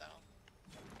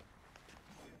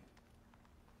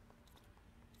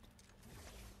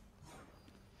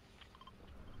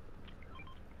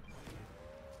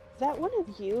 Is that one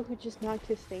of you who just knocked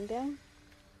his thing down?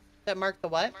 That marked the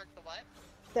what?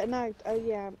 That knocked. Oh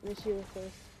yeah, Miss you with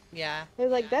this. Yeah. It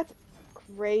was like that's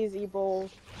crazy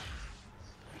bold.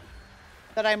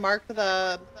 That I marked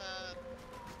the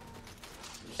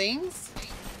things?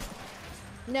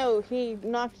 No, he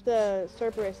knocked the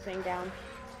Cerberus thing down.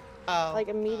 Oh. Like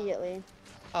immediately.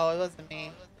 Oh, it wasn't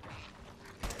me.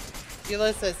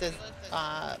 Ulysses is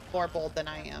more bold than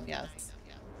I am, yes.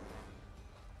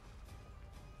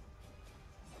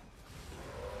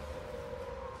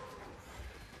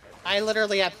 I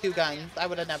literally have 2 guns. I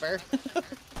would have never.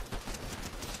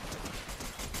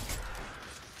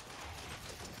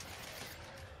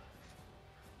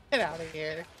 Get out of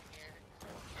here.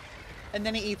 And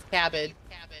then he eats cabbage.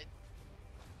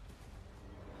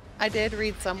 I did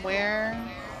read somewhere.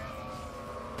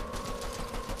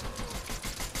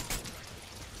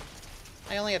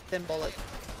 I only have 10 bullets.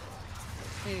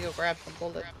 I need to go grab some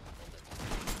bullets.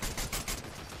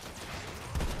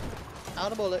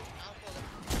 Out of bullet.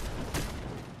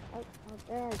 Oh,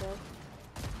 there I go.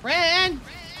 Ren!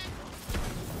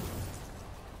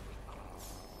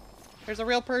 There's a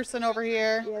real person over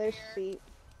here. Yeah, there's feet.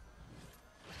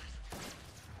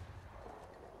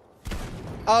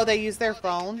 Oh, they use their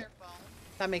phone?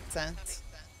 That makes sense.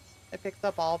 It picks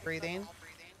up all breathing.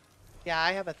 Yeah,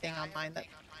 I have a thing on mine that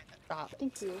stops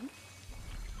Thank you.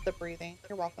 the breathing.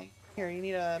 You're welcome. Here, you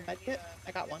need a med kit?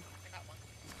 I got one.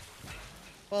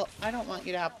 Well, I don't want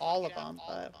you to have all of them,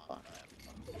 but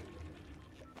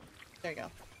there you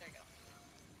go.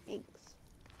 Thanks.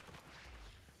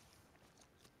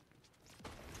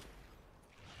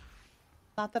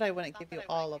 Not that I wouldn't give you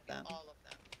all of them.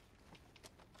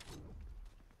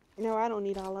 No, I don't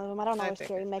need all of them. I don't I always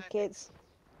carry figured. med kits.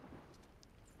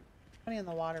 Plenty in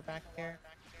the water back here.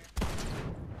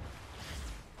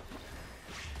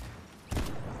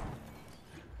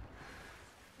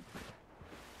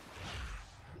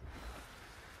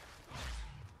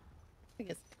 I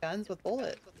guess guns with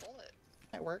bullets.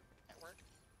 That worked.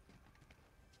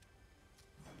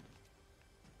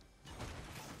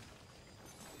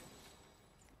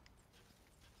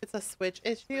 It's a Switch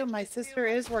issue. My sister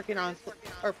is working on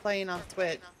or playing on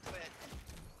Switch.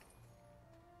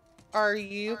 Are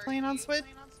you playing on Switch?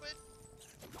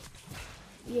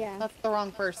 Yeah. That's the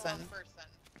wrong person.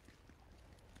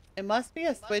 It must be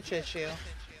a Switch issue.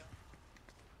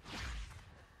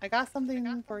 I got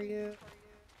something for you.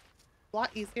 A lot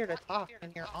easier to talk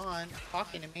when you're on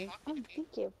talking to me. Oh, thank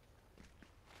you.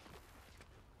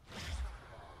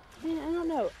 Man, I don't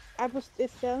know. It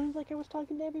sounds like I was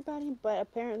talking to everybody, but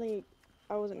apparently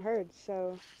I wasn't heard,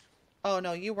 so. Oh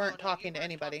no, you weren't talking to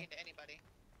anybody.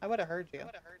 I would have heard you.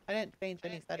 I didn't change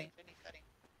any settings.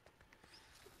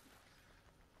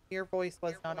 Your voice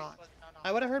was not on.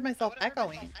 I would have heard myself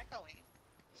echoing.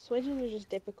 Switches are just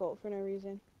difficult for no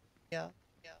reason. Yeah.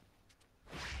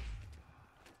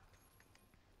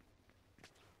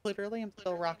 Literally, I'm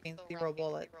still rocking 0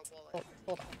 bullets.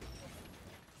 Hold on.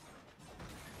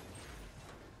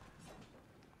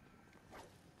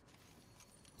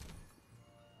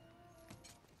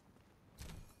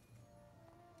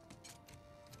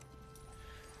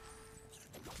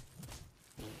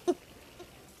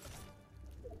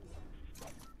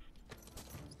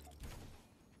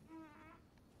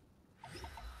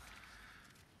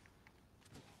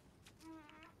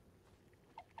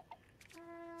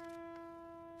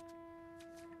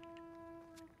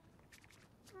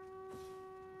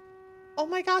 Oh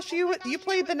my gosh, you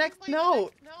played the next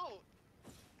note.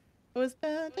 It was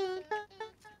dun, dun, dun, dun.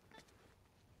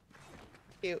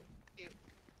 Cute.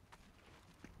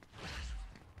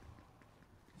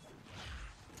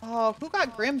 Oh, who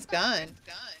got Grimm's gun?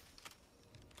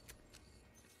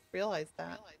 Realized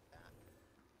that.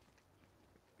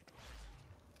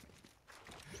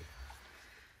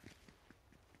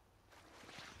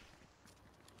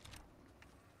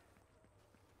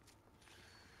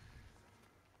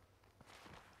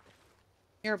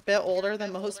 You're a bit older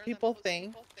than most people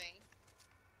think.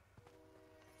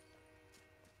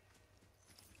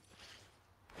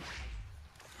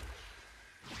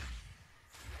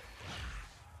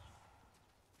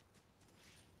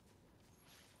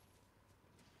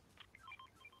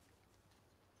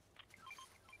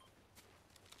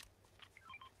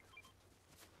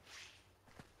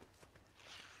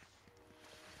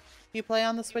 You play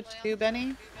on the Switch too,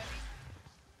 Benny?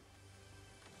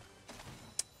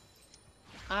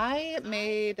 I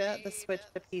made the switch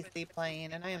to PC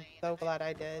playing, and I am so glad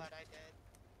I did.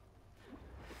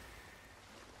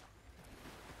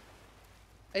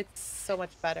 It's so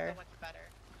much better.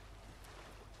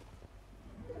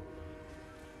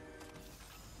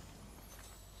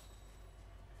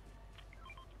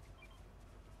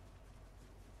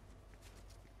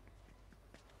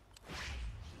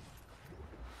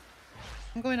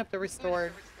 I'm going up to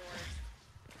restored.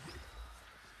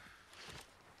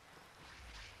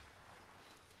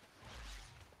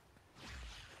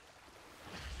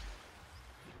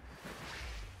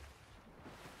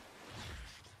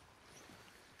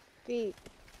 Feet.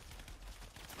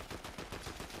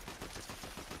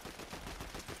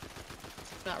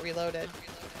 Not reloaded.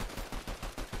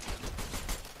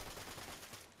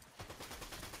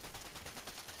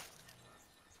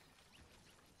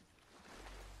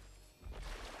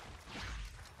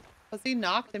 Was he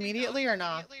knocked immediately or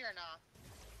not?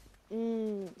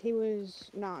 He was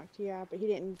knocked, yeah, but he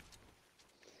didn't.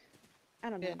 I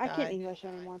don't know. Didn't I can't die. English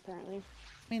anymore, apparently.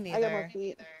 Me I got more neither.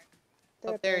 feet.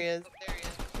 They're Oh, up there he is.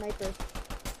 Sniper.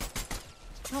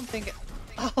 I don't think it...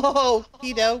 Oh,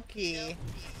 okie dokie.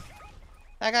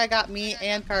 That guy got me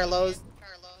and Carlos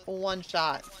one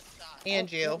shot. And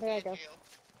Oh, you. there I go.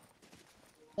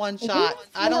 One Isn't shot. that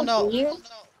I don't kinda know. weird?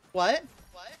 What?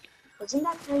 Isn't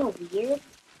that kind of weird?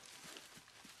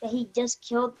 That he just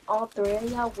killed all three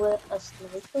of y'all with a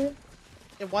sniper?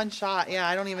 In one shot. Yeah,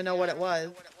 I don't even know what it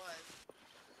was.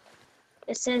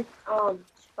 It says,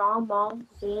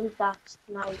 StrongMomGames got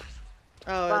sniped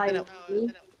Oh, by then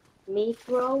it...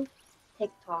 Micro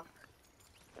TikTok.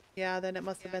 Yeah, then it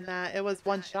must have been that. It was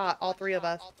one shot. All three of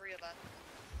us.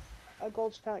 A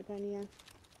gold shotgun, yeah.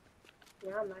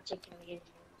 Yeah, I'm not checking it.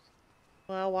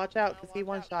 Well, watch out, because he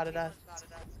one-shotted us.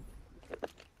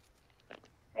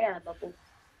 I got a bubble.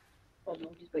 Oh no,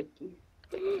 he's breaking.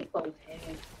 Oh, heck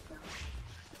no.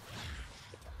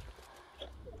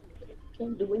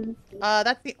 Can't do anything.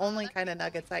 That's the only kind of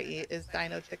nuggets I eat is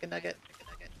dino chicken nugget.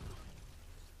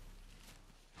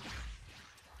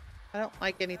 I don't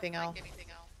like anything else.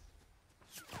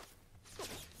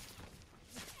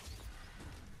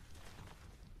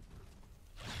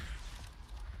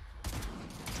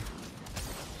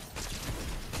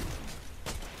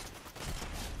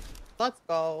 Let's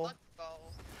go.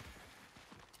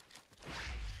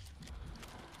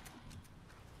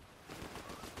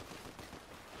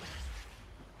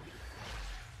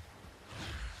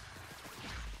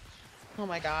 Oh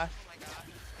my gosh.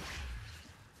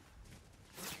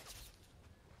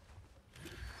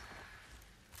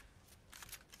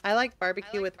 I like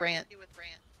barbecue with ranch.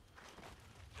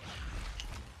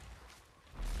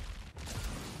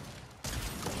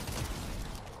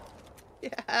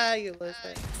 Yeah, you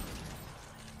listen.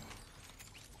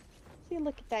 See,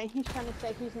 look at that. He's trying to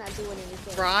say he's not doing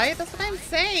anything. Right? That's what I'm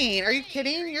saying. Are you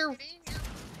kidding? You're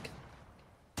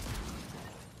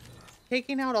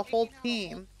taking out a whole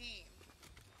team.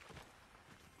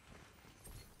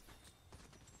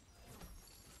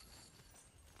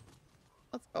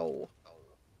 Let's go.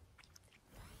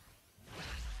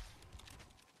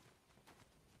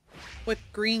 With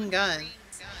green guns.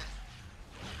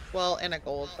 Well, and a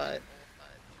gold, but...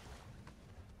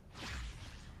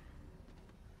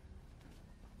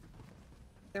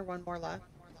 Is there one more left?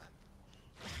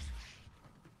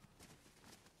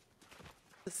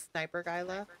 The sniper guy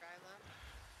left?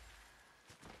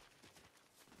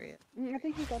 I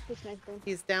think he got the sniper.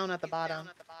 He's down at the bottom.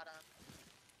 At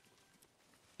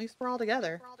least we're all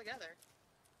together.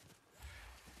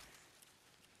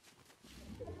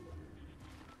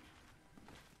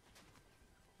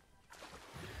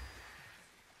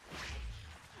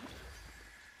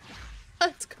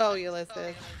 Let's go,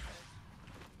 Ulysses.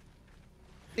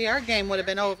 See, our game would have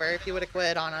been over if you would have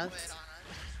quit on us.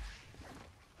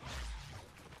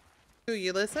 Who,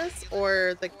 Ulysses?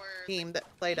 Or the team that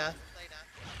played us?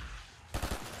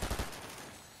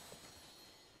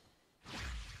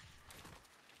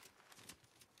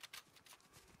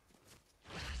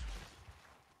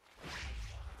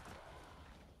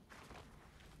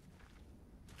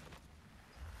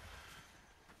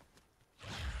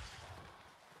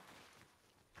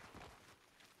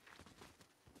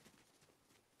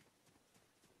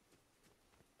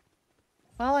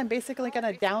 Well, I'm basically going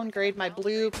to downgrade my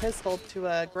blue pistol to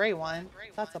a gray one.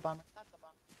 That's a bummer.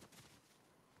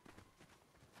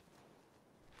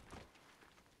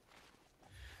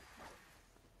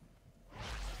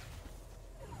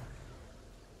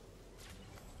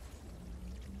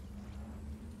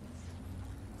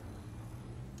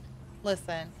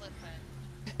 Listen.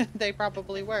 They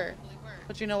probably were.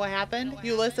 But you know what happened?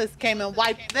 Ulysses came and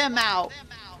wiped them out.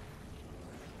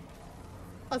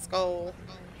 Let's go.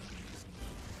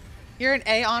 You're an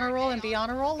A honor roll and B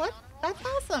honor roll? That's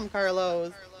awesome,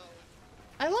 Carlos.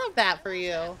 I love that for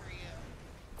you.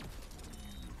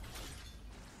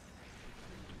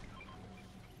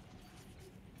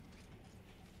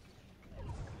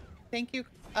 Thank you,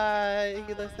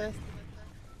 Ulysses.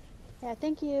 Yeah,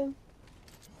 thank you.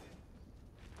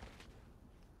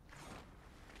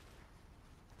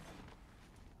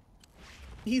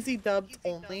 Easy dubbed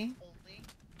only.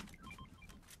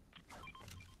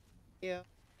 Yeah.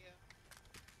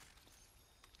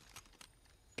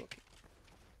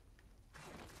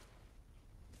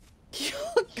 You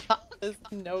got this.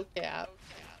 No cap.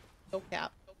 No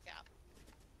cap.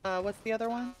 What's the other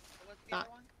one? Not.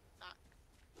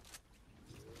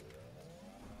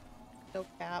 No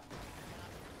cap.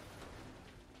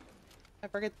 I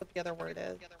forget what the other word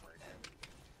is.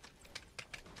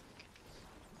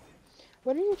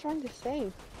 What are you trying to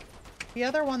say? The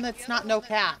other one that's not no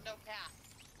cap.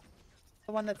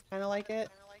 The one that's kind of like it.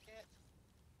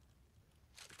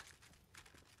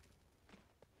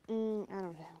 I don't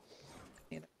know.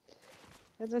 Neither.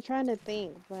 Because I'm trying to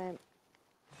think, but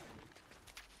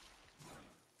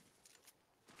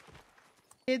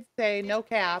Kids say no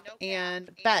cap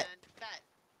and bet.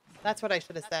 That's what I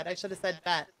should have said. I should have said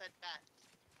bet.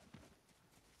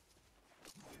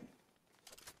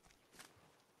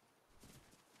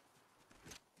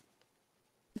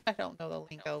 I don't know the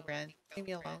lingo, Ren. Leave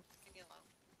me alone.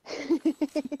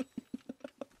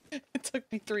 It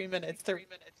took me 3 minutes to come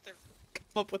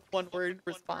up with one word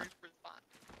response.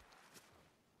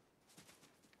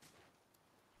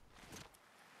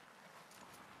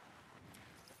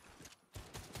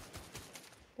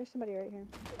 there's somebody right here.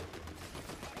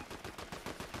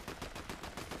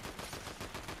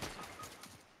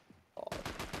 Oh.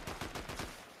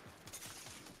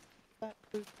 That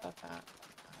food stuff at?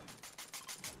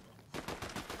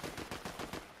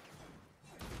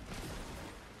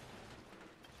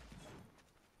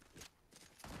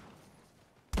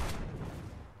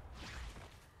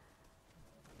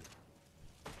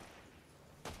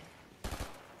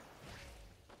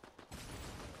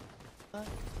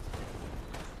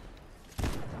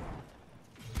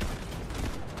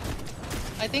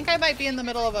 I think I might be in the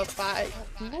middle of a fight.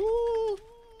 Ooh.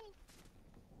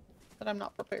 That I'm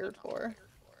not prepared for.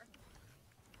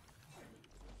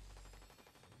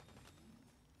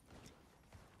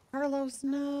 Carlos,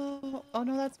 no. Oh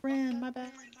no, that's Ren. My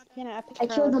bad. Yeah, no, I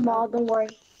killed them all, don't worry.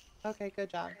 Okay, good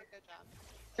job.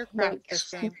 You're cracked this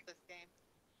game.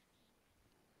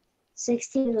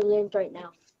 16 millions right now.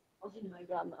 Oh my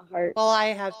god, my heart. Well, I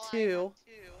have 2.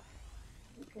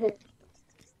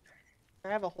 I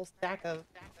have a whole stack of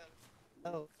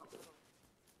those.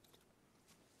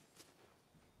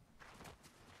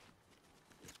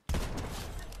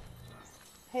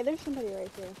 Hey, there's somebody right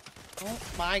here. Oh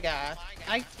my gosh.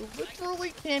 I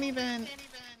literally can't even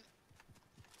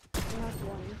Knocked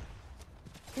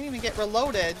one. get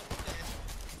reloaded.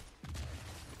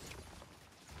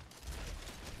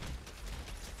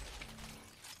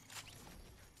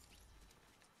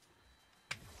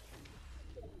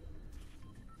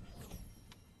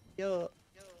 Yo.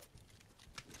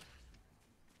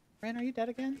 Ren, are you dead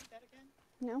again?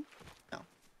 No? No.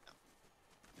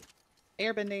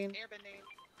 Airbending.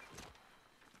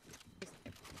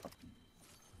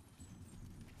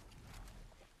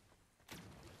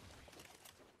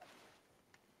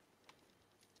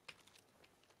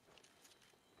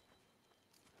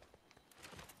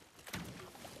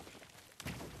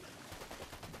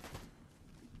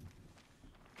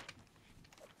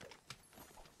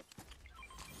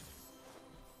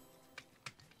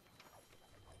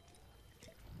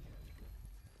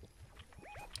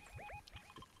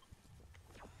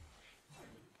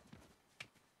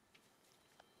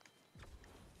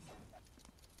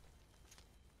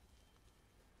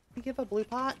 You give a blue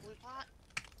pot?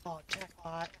 Oh,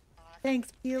 jackpot. Thanks,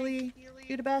 Peely.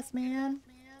 You're the best, man.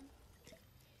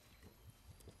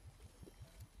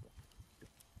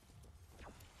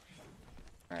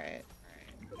 Alright.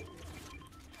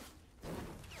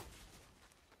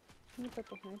 I'm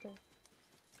purple sniper.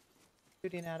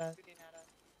 Shooting at us.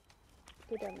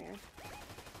 Go down there.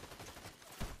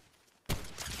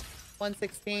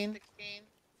 116.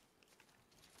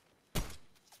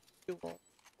 Google.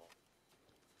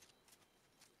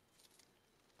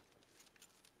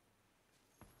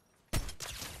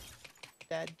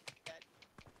 Dead.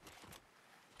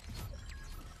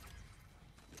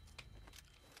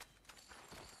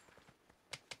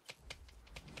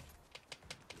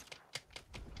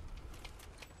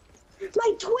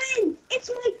 my twin! It's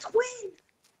my twin!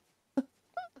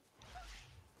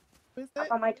 Who's I it?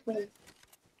 got my twin.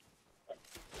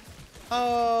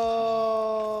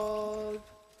 Oh,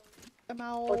 come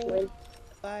Oh, out. twin.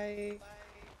 Bye.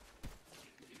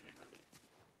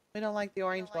 We don't like the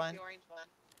orange one.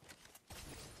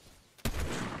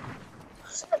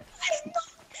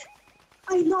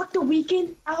 I knocked the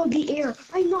weekend out of the air.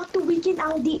 I knocked the weekend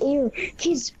out of the air.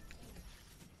 He's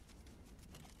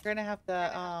You're gonna have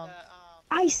to,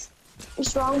 ice.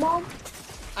 Strong mom.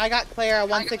 I got Claire at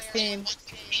 116.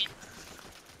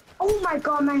 Oh my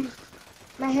god, my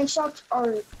headshots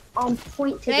are on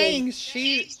point today. Dang,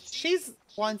 she's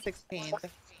 116.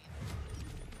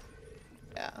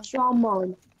 Yeah. Strong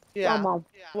mom. Yeah. Strong mom.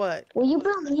 What? Will you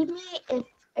believe me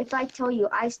if I tell you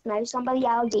I sniped somebody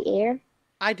out of the air?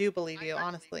 I do believe you,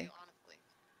 honestly.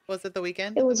 Was it the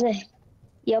weekend? It was a,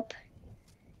 yep.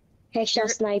 Headshot You're-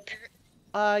 snipe.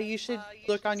 You should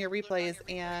look on your replays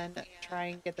and try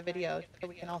and get the video so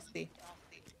we can all see.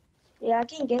 Yeah, I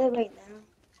can get it right now.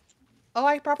 Oh,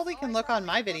 I probably can look on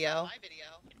my video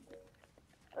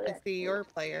and Okay. see your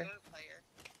player.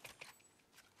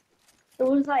 It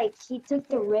was like he took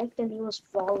the rift and he was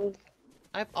falling.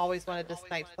 I've always wanted to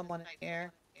snipe someone in the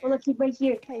air. Oh look, he's right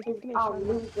here. Hey, give me a Oh, shot.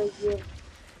 Lou's right here.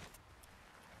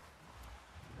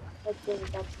 I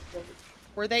think that's good.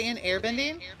 Were they in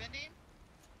airbending?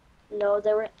 No,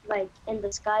 they were like in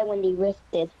the sky when they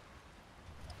rifted.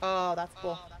 Oh, that's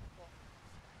cool.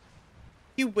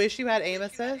 You wish you had aim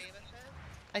assist?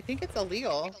 I think it's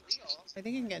illegal. I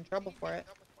think you can get in trouble for it.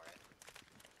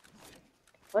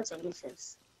 What's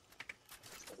this?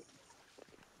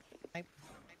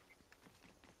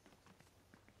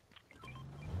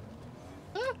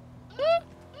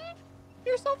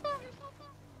 You're so far.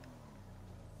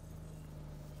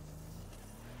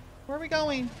 Where are we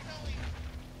going?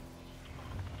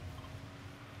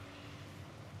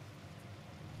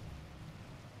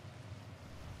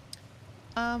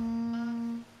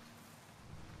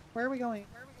 Where are we going?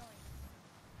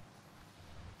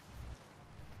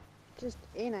 Just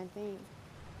in, I think.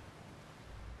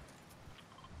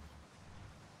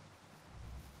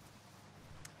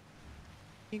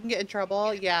 You can get in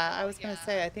trouble? Yeah, I was gonna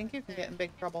say, I think you can get in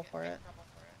big trouble for it.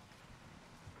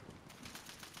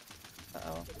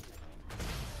 Uh-oh.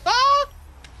 Ah!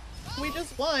 We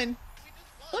just won.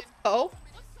 Let's go.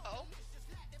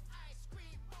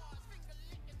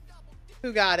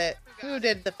 Who got it? Who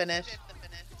did the finish?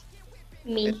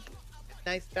 Me.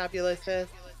 Nice, fabulous. Sis.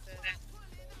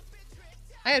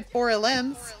 I had 4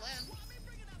 limbs.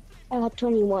 I got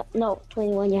 21. No,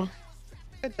 21, yeah.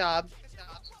 Good job.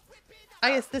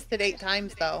 I assisted 8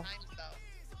 times though.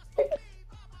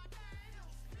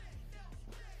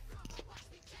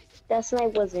 That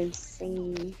snipe was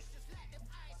insane.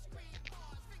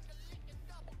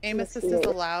 Aim Let's assist do is it.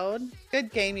 allowed.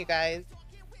 Good game, you guys.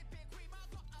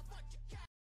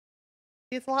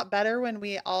 It's a lot better when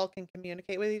we all can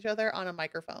communicate with each other on a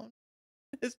microphone.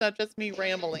 It's not just me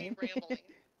rambling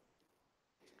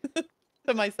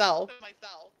to myself.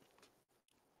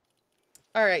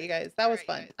 All right, you guys, that was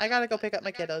fun. I gotta go pick up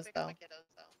my kiddos though.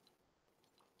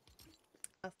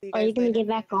 I'll see you Are guys you gonna later. get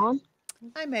back on?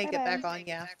 I may get back Bye-bye. on,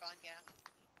 yeah,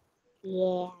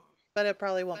 Yeah. but it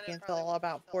probably won't be until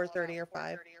about 4:30 or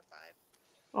 5.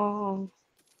 Oh.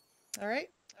 All right,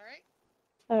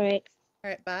 Alright. all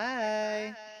right,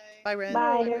 bye. Bye, Ren.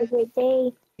 Bye. Have a great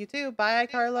day. You too. Bye,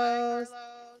 Carlos.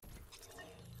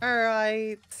 All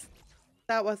right,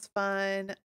 that was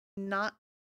fun. Not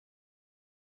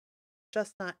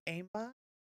aimbot.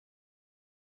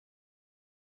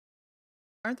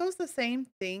 Aren't those the same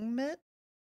thing, Mitt?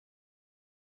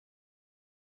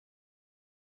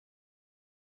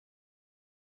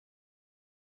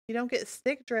 You don't get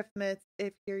stick drift mitts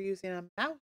if you're using a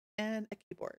mouse and a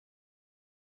keyboard.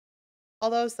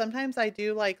 Although sometimes I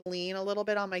do like lean a little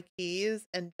bit on my keys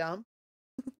and jump.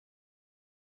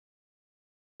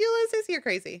 Ulysses, you're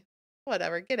crazy.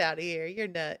 Whatever, get out of here. You're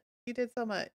nuts. You did so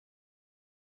much.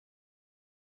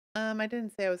 I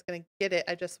didn't say I was gonna get it.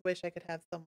 I just wish I could have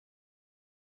some.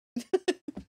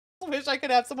 Wish I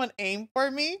could have someone aim for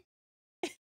me.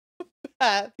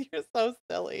 Beth, you're so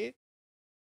silly.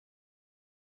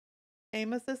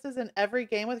 Aim assist is in every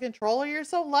game with controller. You're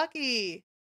so lucky.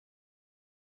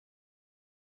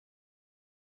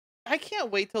 I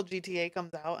can't wait till GTA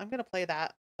comes out. I'm gonna play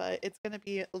that, but it's gonna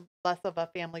be less of a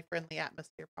family-friendly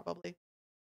atmosphere, probably.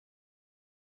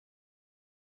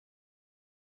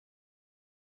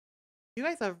 You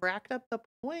guys have racked up the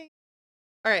point.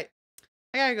 All right,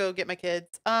 I gotta go get my kids.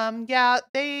 Yeah,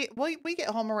 we get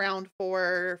home around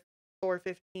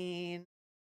 4:15.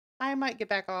 I might get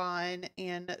back on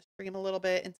and stream a little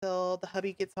bit until the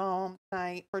hubby gets home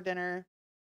tonight for dinner.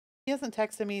 He hasn't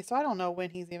texted me, so I don't know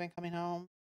when he's even coming home.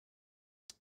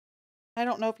 I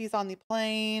don't know if he's on the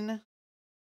plane.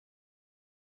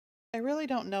 I really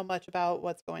don't know much about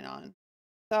what's going on.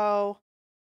 So,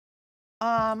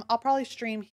 I'll probably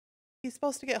stream. He's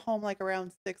supposed to get home like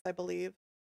around 6, I believe.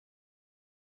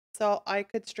 So I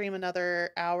could stream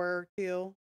another hour or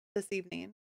two this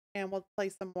evening, and we'll play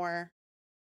some more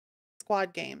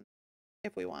squad games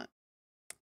if we want.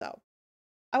 So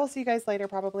I will see you guys later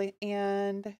probably,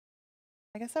 and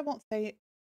I guess I won't say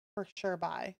for sure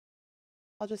bye.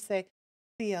 I'll just say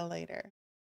see you later.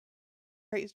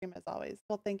 Great stream as always.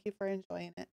 Well, thank you for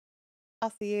enjoying it. I'll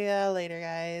see you later,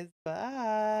 guys.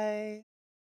 Bye.